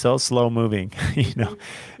 we're so slow moving,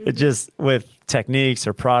 it just with techniques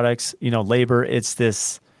or products, labor, it's the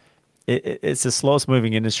slowest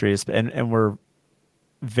moving industry. And we're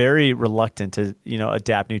very reluctant to,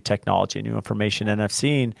 adapt new technology, new information. And I've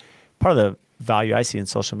seen part of the value I see in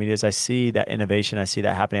social media is I see that innovation. I see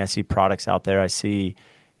that happening. I see products out there. I see,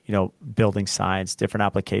 building science, different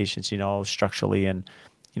applications, structurally, and,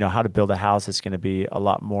 how to build a house that's going to be a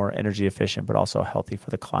lot more energy efficient, but also healthy for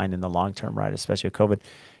the client in the long term, right? Especially with COVID.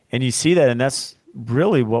 And you see that, and that's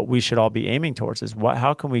really what we should all be aiming towards, is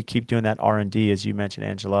how can we keep doing that R&D, as you mentioned,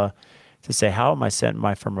 Angela, to say, how am I setting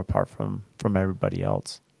my firm apart from everybody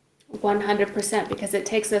else? 100%, because it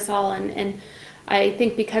takes us all. And I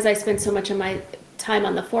think because I spend so much of my time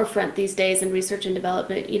on the forefront these days in research and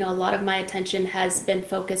development, a lot of my attention has been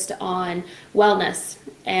focused on wellness,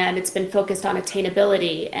 and it's been focused on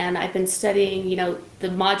attainability. And I've been studying, the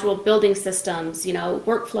module building systems,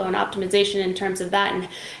 workflow and optimization in terms of that, and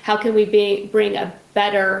how can we bring a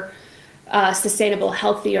better, sustainable,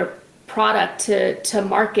 healthier product to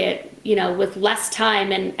market, with less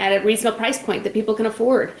time and at a reasonable price point that people can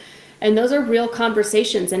afford. And those are real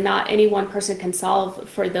conversations, and not any one person can solve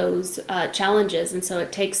for those challenges. And so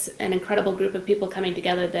it takes an incredible group of people coming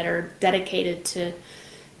together that are dedicated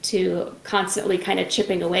to constantly kind of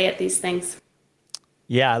chipping away at these things.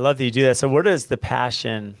 Yeah, I love that you do that. So where does the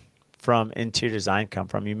passion from interior design come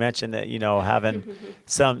from? You mentioned that, having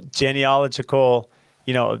some genealogical,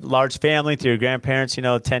 large family through your grandparents,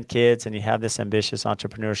 10 kids, and you have this ambitious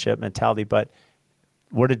entrepreneurship mentality, but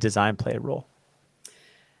where did design play a role?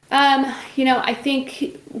 I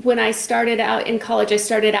think when I started out in college, I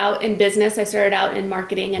started out in business. I started out in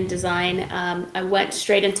marketing and design. I went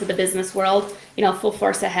straight into the business world, full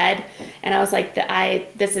force ahead. And I was like,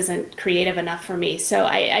 this isn't creative enough for me. So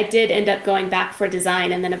I did end up going back for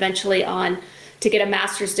design, and then eventually on to get a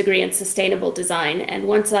master's degree in sustainable design. And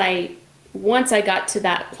once I got to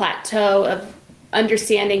that plateau of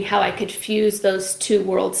understanding how I could fuse those two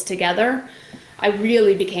worlds together, I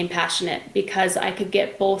really became passionate because I could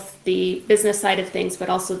get both the business side of things, but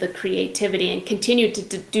also the creativity, and continue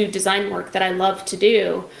to do design work that I love to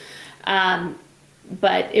do.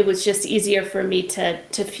 But it was just easier for me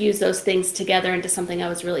to fuse those things together into something I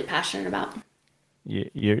was really passionate about.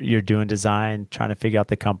 You're doing design, trying to figure out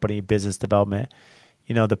the company, business development,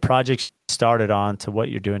 the project you started on to what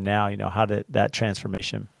you're doing now, how did that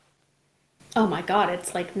transformation? Oh my God,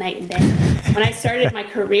 it's like night and day. When I started my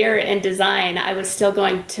career in design, I was still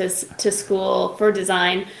going to school for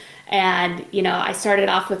design. And, I started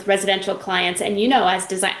off with residential clients. And,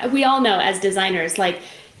 we all know as designers, like,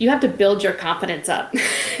 you have to build your confidence up.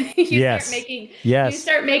 You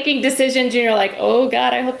start making decisions, and you're like, oh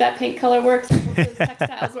God, I hope that paint color works. I hope those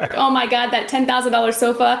textiles work. Oh my God, that $10,000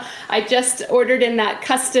 sofa I just ordered in that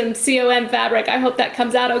custom COM fabric. I hope that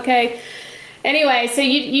comes out okay. Anyway, so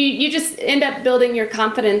you just end up building your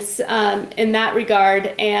confidence in that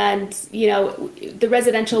regard. And, the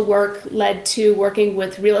residential work led to working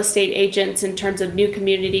with real estate agents in terms of new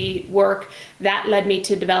community work. That led me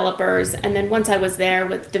to developers. And then once I was there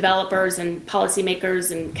with developers and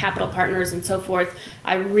policymakers and capital partners and so forth,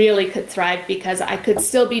 I really could thrive because I could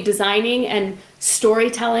still be designing and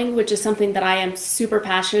storytelling, which is something that I am super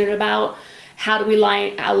passionate about. How do we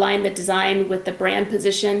align the design with the brand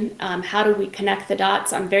position? How do we connect the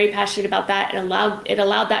dots? I'm very passionate about that. It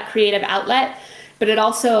allowed that creative outlet, but it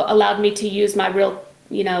also allowed me to use my real,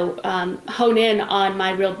 hone in on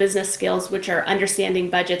my real business skills, which are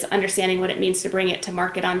understanding budgets, understanding what it means to bring it to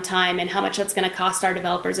market on time, and how much that's going to cost our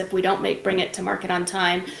developers if we don't bring it to market on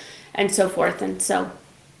time, and so forth. And so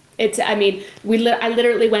I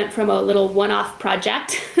literally went from a little one-off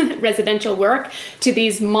project, residential work, to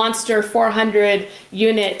these monster 400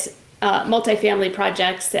 unit multifamily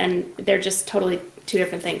projects, and they're just totally two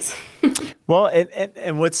different things. Well,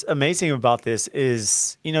 and what's amazing about this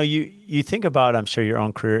is, you think about, I'm sure, your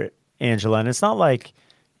own career, Angela, and it's not like,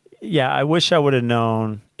 yeah, I wish I would have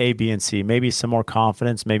known A, B, and C, maybe some more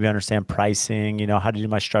confidence, maybe understand pricing, how to do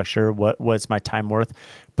my structure, what's my time worth.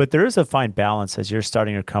 But there is a fine balance as you're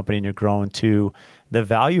starting your company and you're growing to the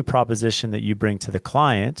value proposition that you bring to the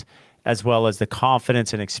client, as well as the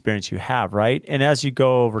confidence and experience you have, right? And as you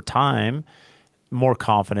go over time, more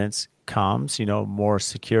confidence comes, more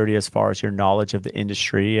security as far as your knowledge of the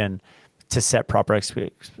industry and to set proper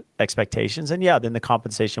expectations. And yeah, then the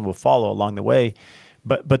compensation will follow along the way.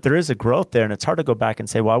 But there is a growth there, and it's hard to go back and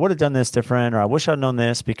say, well, I would have done this different, or I wish I'd known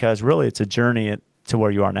this, because really it's a journey to where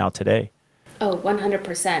you are now today. Oh,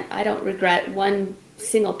 100%. I don't regret one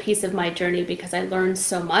single piece of my journey because I learned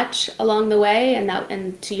so much along the way.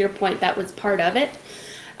 And to your point, that was part of it.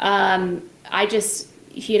 I just,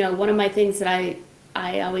 one of my things that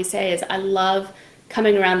I always say is I love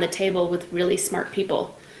coming around the table with really smart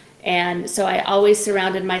people. And so I always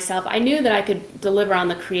surrounded myself. I knew that I could deliver on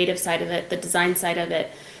the creative side of it, the design side of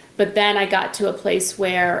it. But then I got to a place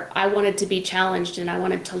where I wanted to be challenged and I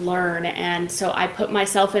wanted to learn. And so I put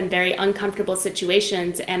myself in very uncomfortable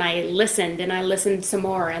situations, and I listened some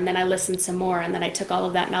more, and then I listened some more. And then I took all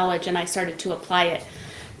of that knowledge and I started to apply it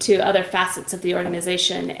to other facets of the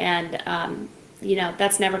organization. And,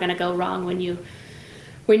 that's never going to go wrong when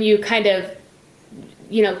you kind of,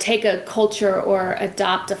 take a culture or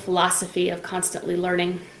adopt a philosophy of constantly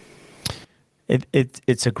learning.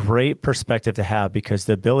 It's a great perspective to have, because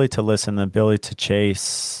the ability to listen, the ability to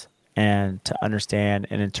chase and to understand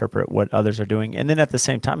and interpret what others are doing. And then at the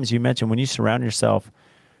same time, as you mentioned, when you surround yourself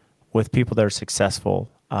with people that are successful,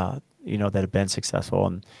 that have been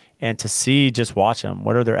successful, and to see, just watch them,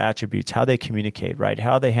 what are their attributes, how they communicate, right?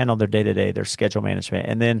 How they handle their day-to-day, their schedule management,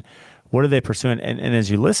 and then what are they pursuing? And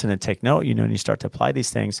as you listen and take note, and you start to apply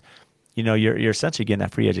these things, you're essentially getting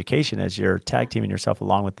that free education as you're tag teaming yourself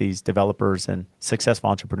along with these developers and successful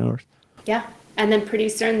entrepreneurs. Yeah, And then pretty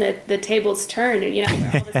soon the tables turn, and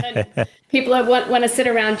all of a sudden people want to sit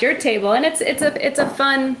around your table, and it's a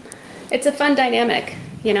fun dynamic,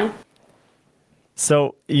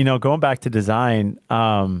 So, going back to design,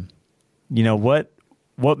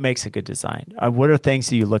 what makes a good design? What are things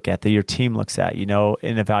that you look at, that your team looks at, in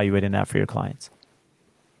evaluating that for your clients?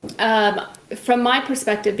 From my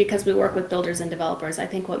perspective, because we work with builders and developers, I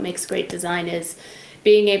think what makes great design is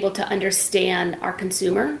being able to understand our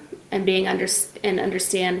consumer and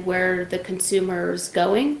understand where the consumer's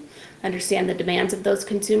going, understand the demands of those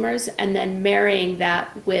consumers, and then marrying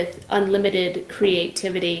that with unlimited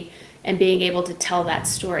creativity and being able to tell that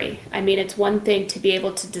story. I mean, it's one thing to be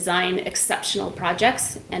able to design exceptional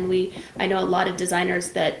projects, and I know a lot of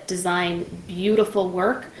designers that design beautiful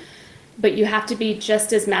work, but you have to be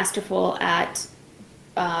just as masterful at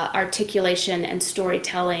articulation and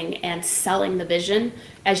storytelling and selling the vision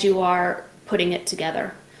as you are putting it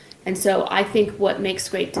together. And so I think what makes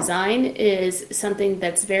great design is something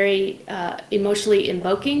that's very emotionally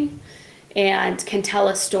invoking and can tell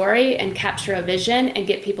a story and capture a vision and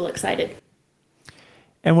get people excited.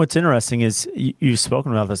 And what's interesting is you've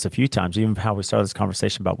spoken about this a few times, even how we started this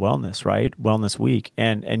conversation about wellness, right? Wellness week,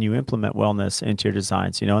 and you implement wellness into your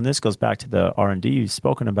designs, and this goes back to the R&D you've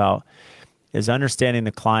spoken about, is understanding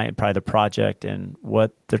the client, probably the project and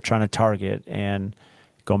what they're trying to target, and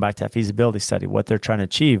going back to that feasibility study, what they're trying to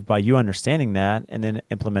achieve. By you understanding that and then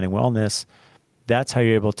implementing wellness, that's how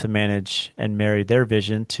you're able to manage and marry their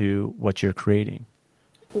vision to what you're creating.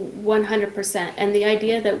 100%. And the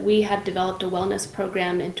idea that we have developed a wellness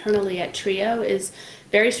program internally at Trio is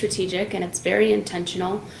very strategic, and it's very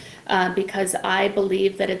intentional because I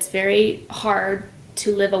believe that it's very hard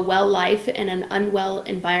to live a well life in an unwell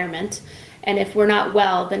environment. And if we're not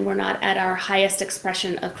well, then we're not at our highest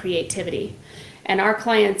expression of creativity. And our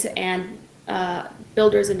clients and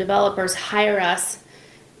builders and developers hire us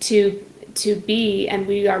to be, and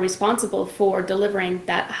we are responsible for delivering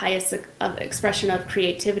that highest expression of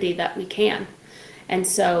creativity that we can. And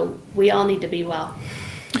so we all need to be well.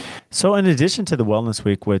 So in addition to the Wellness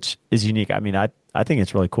Week, which is unique, I mean, I think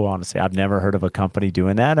it's really cool, honestly. I've never heard of a company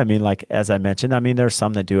doing that. I mean, like, as I mentioned, there's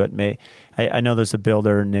some that do it. I know there's a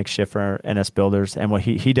builder, Nick Schiffer, NS Builders, and what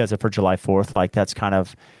he does it for July 4th. Like, that's kind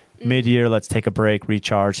of mid-year, let's take a break,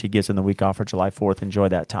 recharge. He gives them the week off for July 4th. Enjoy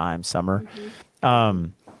that time, summer.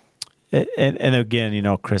 And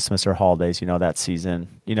again, Christmas or holidays, that season,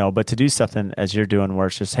 but to do something as you're doing where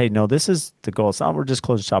it's just, hey, no, this is the goal. It's not we're just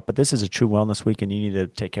closing shop, but this is a true wellness week, and you need to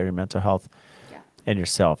take care of your mental health and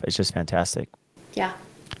yourself. It's just fantastic. Yeah.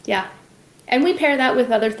 Yeah. And we pair that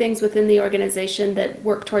with other things within the organization that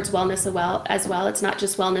work towards wellness as well. It's not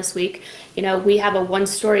just Wellness Week. We have a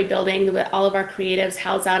one-story building that all of our creatives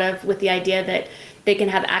house out of, with the idea that they can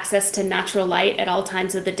have access to natural light at all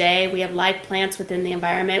times of the day. We have live plants within the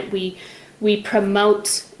environment. We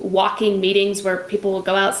promote walking meetings where people will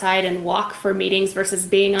go outside and walk for meetings versus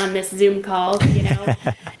being on this Zoom call,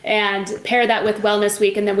 and pair that with Wellness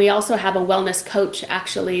Week. And then we also have a wellness coach,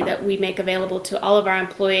 actually, that we make available to all of our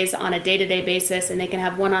employees on a day-to-day basis, and they can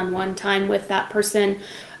have one-on-one time with that person.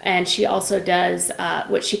 And she also does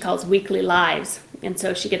what she calls weekly lives. And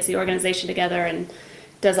so she gets the organization together and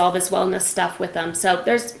does all this wellness stuff with them. So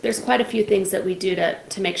there's quite a few things that we do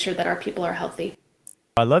to make sure that our people are healthy.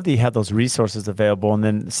 I love that you have those resources available. And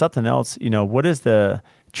then something else, what is the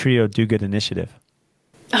Trio Do Good initiative?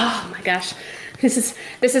 Oh my gosh. This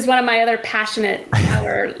is one of my other passionate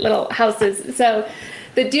our little houses. So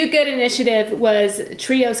the Do Good initiative was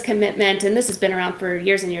Trio's commitment, and this has been around for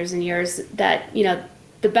years and years and years, that,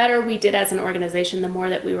 the better we did as an organization, the more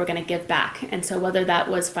that we were going to give back. And so whether that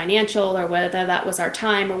was financial or whether that was our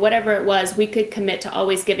time or whatever it was, we could commit to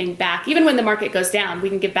always giving back. Even when the market goes down, we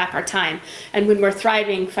can give back our time. And when we're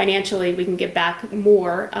thriving financially, we can give back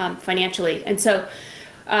more financially. And so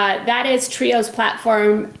that is Trio's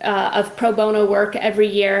platform of pro bono work every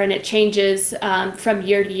year, and it changes from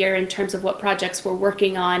year to year in terms of what projects we're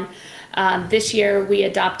working on. This year we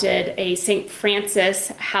adopted a St. Francis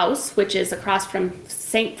house, which is across from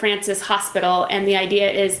St. Francis Hospital, and the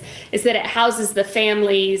idea is that it houses the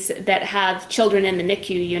families that have children in the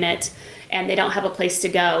NICU unit, and they don't have a place to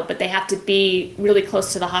go, but they have to be really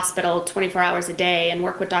close to the hospital 24 hours a day and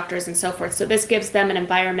work with doctors and so forth. So this gives them an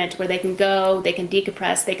environment where they can go, they can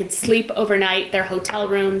decompress, they can sleep overnight, their hotel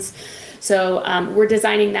rooms. So we're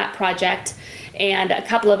designing that project and a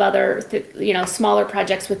couple of other smaller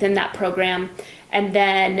projects within that program. And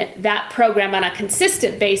then that program on a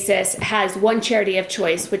consistent basis has one charity of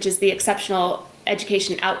choice, which is the Exceptional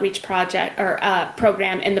Education Outreach Project or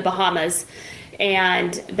program in the Bahamas.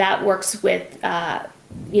 And that works with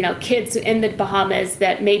kids in the Bahamas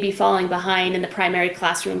that may be falling behind in the primary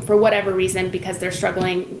classroom for whatever reason, because they're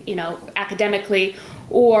struggling, academically,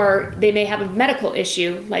 or they may have a medical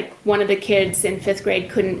issue. Like one of the kids in 5th grade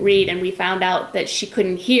couldn't read, and we found out that she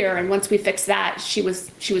couldn't hear. And once we fixed that, she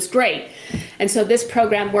was great. And so this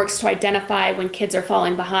program works to identify when kids are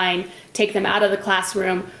falling behind, take them out of the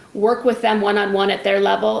classroom, work with them one-on-one at their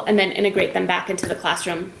level, and then integrate them back into the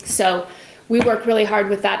classroom. So we work really hard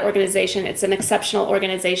with that organization. It's an exceptional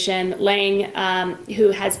organization. Lang, who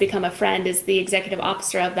has become a friend, is the executive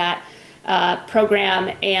officer of that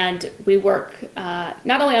program, and we work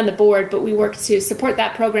not only on the board, but we work to support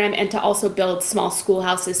that program and to also build small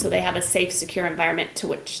schoolhouses so they have a safe, secure environment to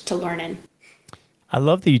which to learn in. I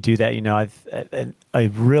love that you do that. A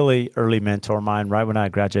really early mentor of mine, right when I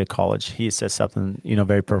graduated college, he said something,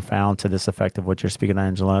 very profound to this effect of what you're speaking,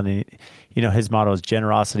 Angela. And his motto is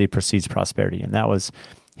generosity precedes prosperity. And that was,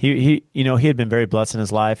 he had been very blessed in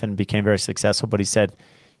his life and became very successful, but he said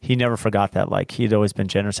he never forgot that. Like, he'd always been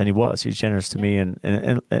generous, and he was generous to me and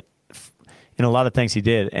in a lot of things he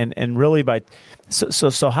did. And really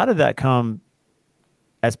so how did that come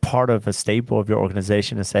as part of a staple of your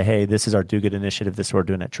organization to say, hey, this is our Do Good initiative, this is what we're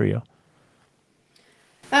doing at Trio?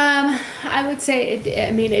 I would say,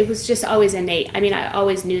 it was just always innate. I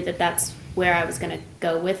always knew that that's where I was going to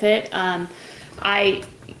go with it.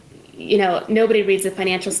 Nobody reads a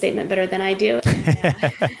financial statement better than I do.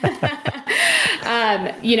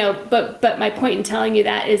 But my point in telling you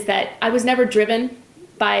that is that I was never driven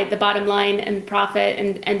by the bottom line and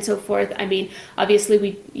profit and so forth.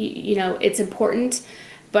 Obviously it's important,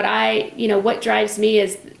 but what drives me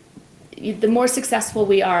is the more successful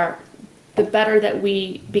we are, the better that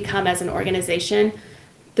we become as an organization,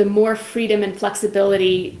 the more freedom and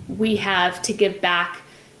flexibility we have to give back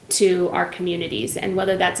to our communities. And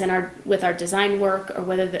whether that's with our design work, or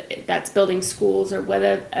whether that's building schools, or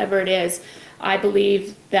whatever it is, I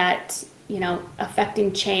believe that,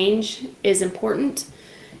 affecting change is important.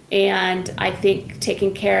 And I think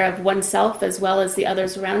taking care of oneself as well as the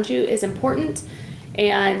others around you is important.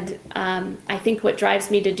 And I think what drives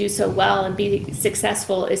me to do so well and be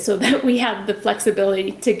successful is so that we have the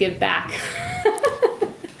flexibility to give back.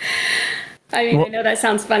 I know that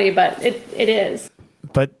sounds funny, but it is.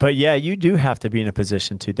 But yeah, you do have to be in a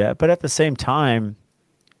position to do that. But at the same time,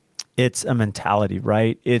 it's a mentality,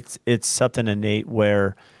 right? It's something innate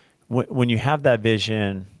where when you have that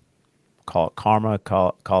vision, call it karma,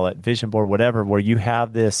 call it vision board, whatever, where you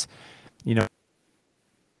have this,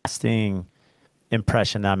 lasting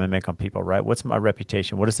impression that I'm gonna make on people, right? What's my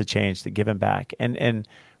reputation? What is the change? The giving back, and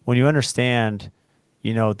when you understand,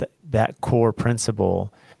 that core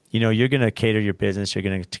principle, you're gonna cater your business, you're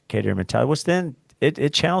gonna cater your mentality, which then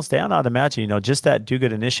it channels down. I'd imagine, just that Do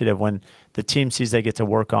Good initiative when the team sees they get to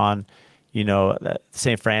work on,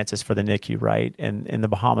 St. Francis for the NICU, right, and in the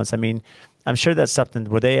Bahamas. I'm sure that's something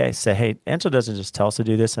where they say, hey, Angela doesn't just tell us to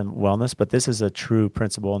do this in wellness, but this is a true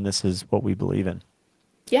principle, and this is what we believe in.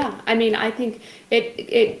 Yeah, I think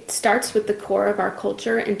it starts with the core of our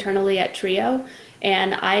culture internally at Trio.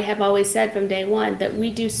 And I have always said from day one that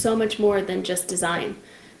we do so much more than just design.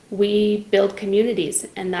 We build communities,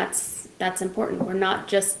 and that's important. We're not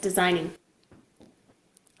just designing.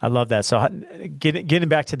 I love that. So getting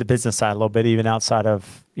back to the business side a little bit, even outside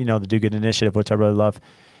of, the Do Good initiative, which I really love,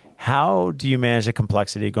 how do you manage the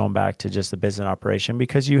complexity going back to just the business operation?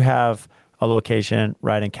 Because you have a location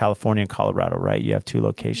right in California and Colorado, right? You have 2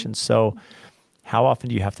 locations. So how often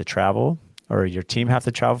do you have to travel, or your team have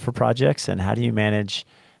to travel for projects? And how do you manage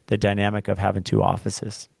the dynamic of having 2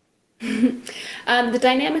 offices? The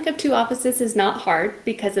dynamic of 2 offices is not hard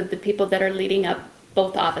because of the people that are leading up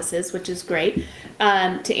both offices, which is great.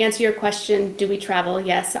 To answer your question, do we travel?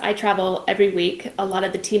 Yes, I travel every week. A lot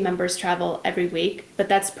of the team members travel every week, but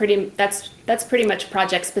that's pretty much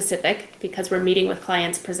project specific because we're meeting with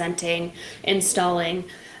clients, presenting, installing,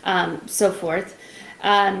 so forth.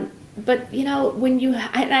 But when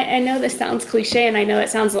I know this sounds cliche and I know it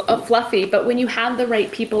sounds fluffy, but when you have the right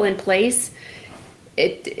people in place,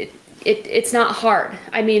 it's not hard.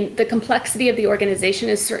 The complexity of the organization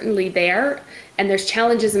is certainly there, and there's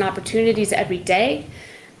challenges and opportunities every day,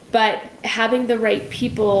 but having the right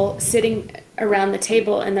people sitting around the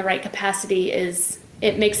table in the right capacity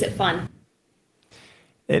it makes it fun.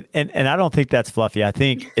 And I don't think that's fluffy. I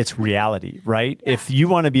think it's reality, right? Yeah. If you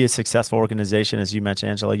want to be a successful organization, as you mentioned,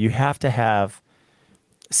 Angela, you have to have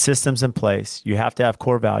systems in place. You have to have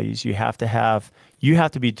core values. You have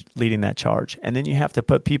to be leading that charge. And then you have to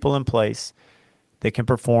put people in place that can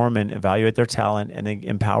perform and evaluate their talent, and then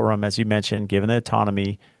empower them, as you mentioned, given the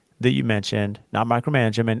autonomy that you mentioned, not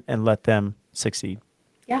micromanage them, and let them succeed.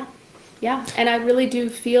 Yeah. Yeah, and I really do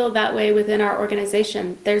feel that way within our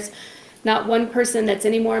organization. There's not one person that's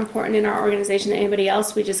any more important in our organization than anybody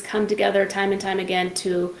else. We just come together time and time again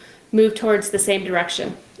to move towards the same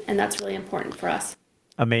direction, and that's really important for us.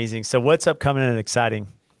 Amazing. So what's upcoming and exciting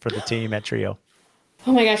for the team at Trio?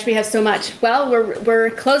 Oh my gosh, we have so much. Well,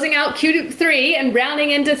 we're closing out Q3 and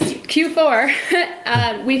rounding into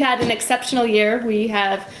Q4. We've had an exceptional year. We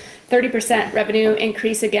have 30% revenue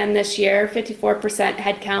increase again this year, 54%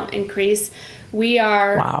 headcount increase. We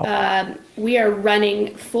are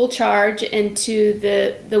running full charge into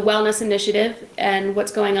the wellness initiative and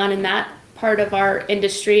what's going on in that part of our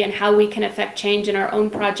industry and how we can affect change in our own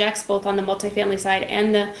projects, both on the multifamily side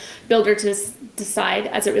and the builder to side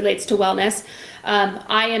as it relates to wellness.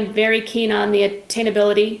 I am very keen on the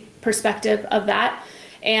attainability perspective of that.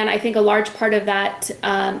 And I think a large part of that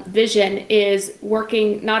vision is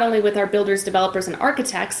working not only with our builders, developers, and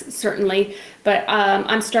architects, certainly, but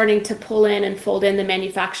I'm starting to pull in and fold in the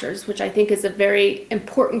manufacturers, which I think is a very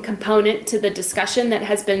important component to the discussion that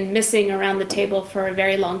has been missing around the table for a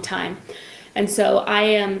very long time. And so I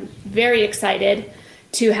am very excited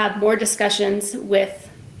to have more discussions with,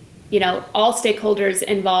 all stakeholders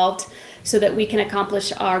involved so that we can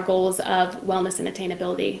accomplish our goals of wellness and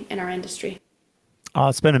attainability in our industry. Oh,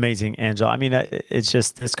 it's been amazing, Angela. I mean, it's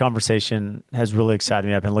just, this conversation has really excited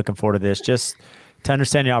me. I've been looking forward to this, just to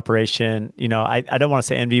understand the operation. I don't want to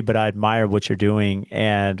say envy, but I admire what you're doing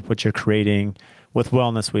and what you're creating with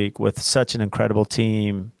Wellness Week, with such an incredible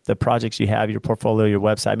team, the projects you have, your portfolio, your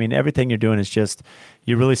website. I mean, everything you're doing is just,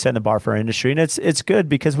 you're really setting the bar for our industry. And it's good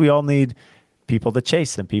because we all need people to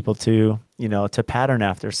chase and people to, to pattern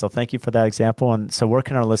after. So thank you for that example. And so where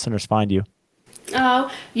can our listeners find you?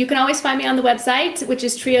 You can always find me on the website, which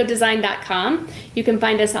is triodesign.com. You can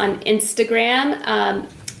find us on Instagram,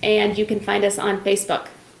 and you can find us on Facebook.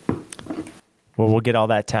 Well, we'll get all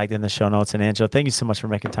that tagged in the show notes. And Angela, thank you so much for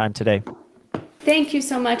making time today. Thank you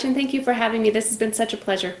so much, and thank you for having me. This has been such a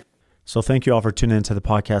pleasure. So thank you all for tuning into the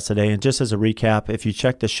podcast today. And just as a recap, if you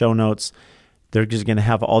check the show notes, they're just going to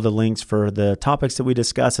have all the links for the topics that we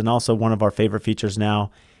discuss. And also one of our favorite features now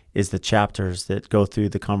is the chapters that go through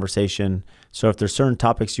the conversation. So if there's certain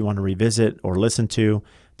topics you want to revisit or listen to,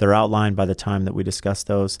 they're outlined by the time that we discuss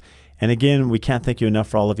those. And again, we can't thank you enough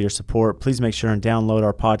for all of your support. Please make sure and download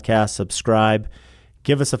our podcast, subscribe,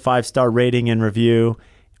 give us a 5-star rating and review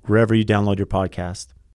wherever you download your podcast.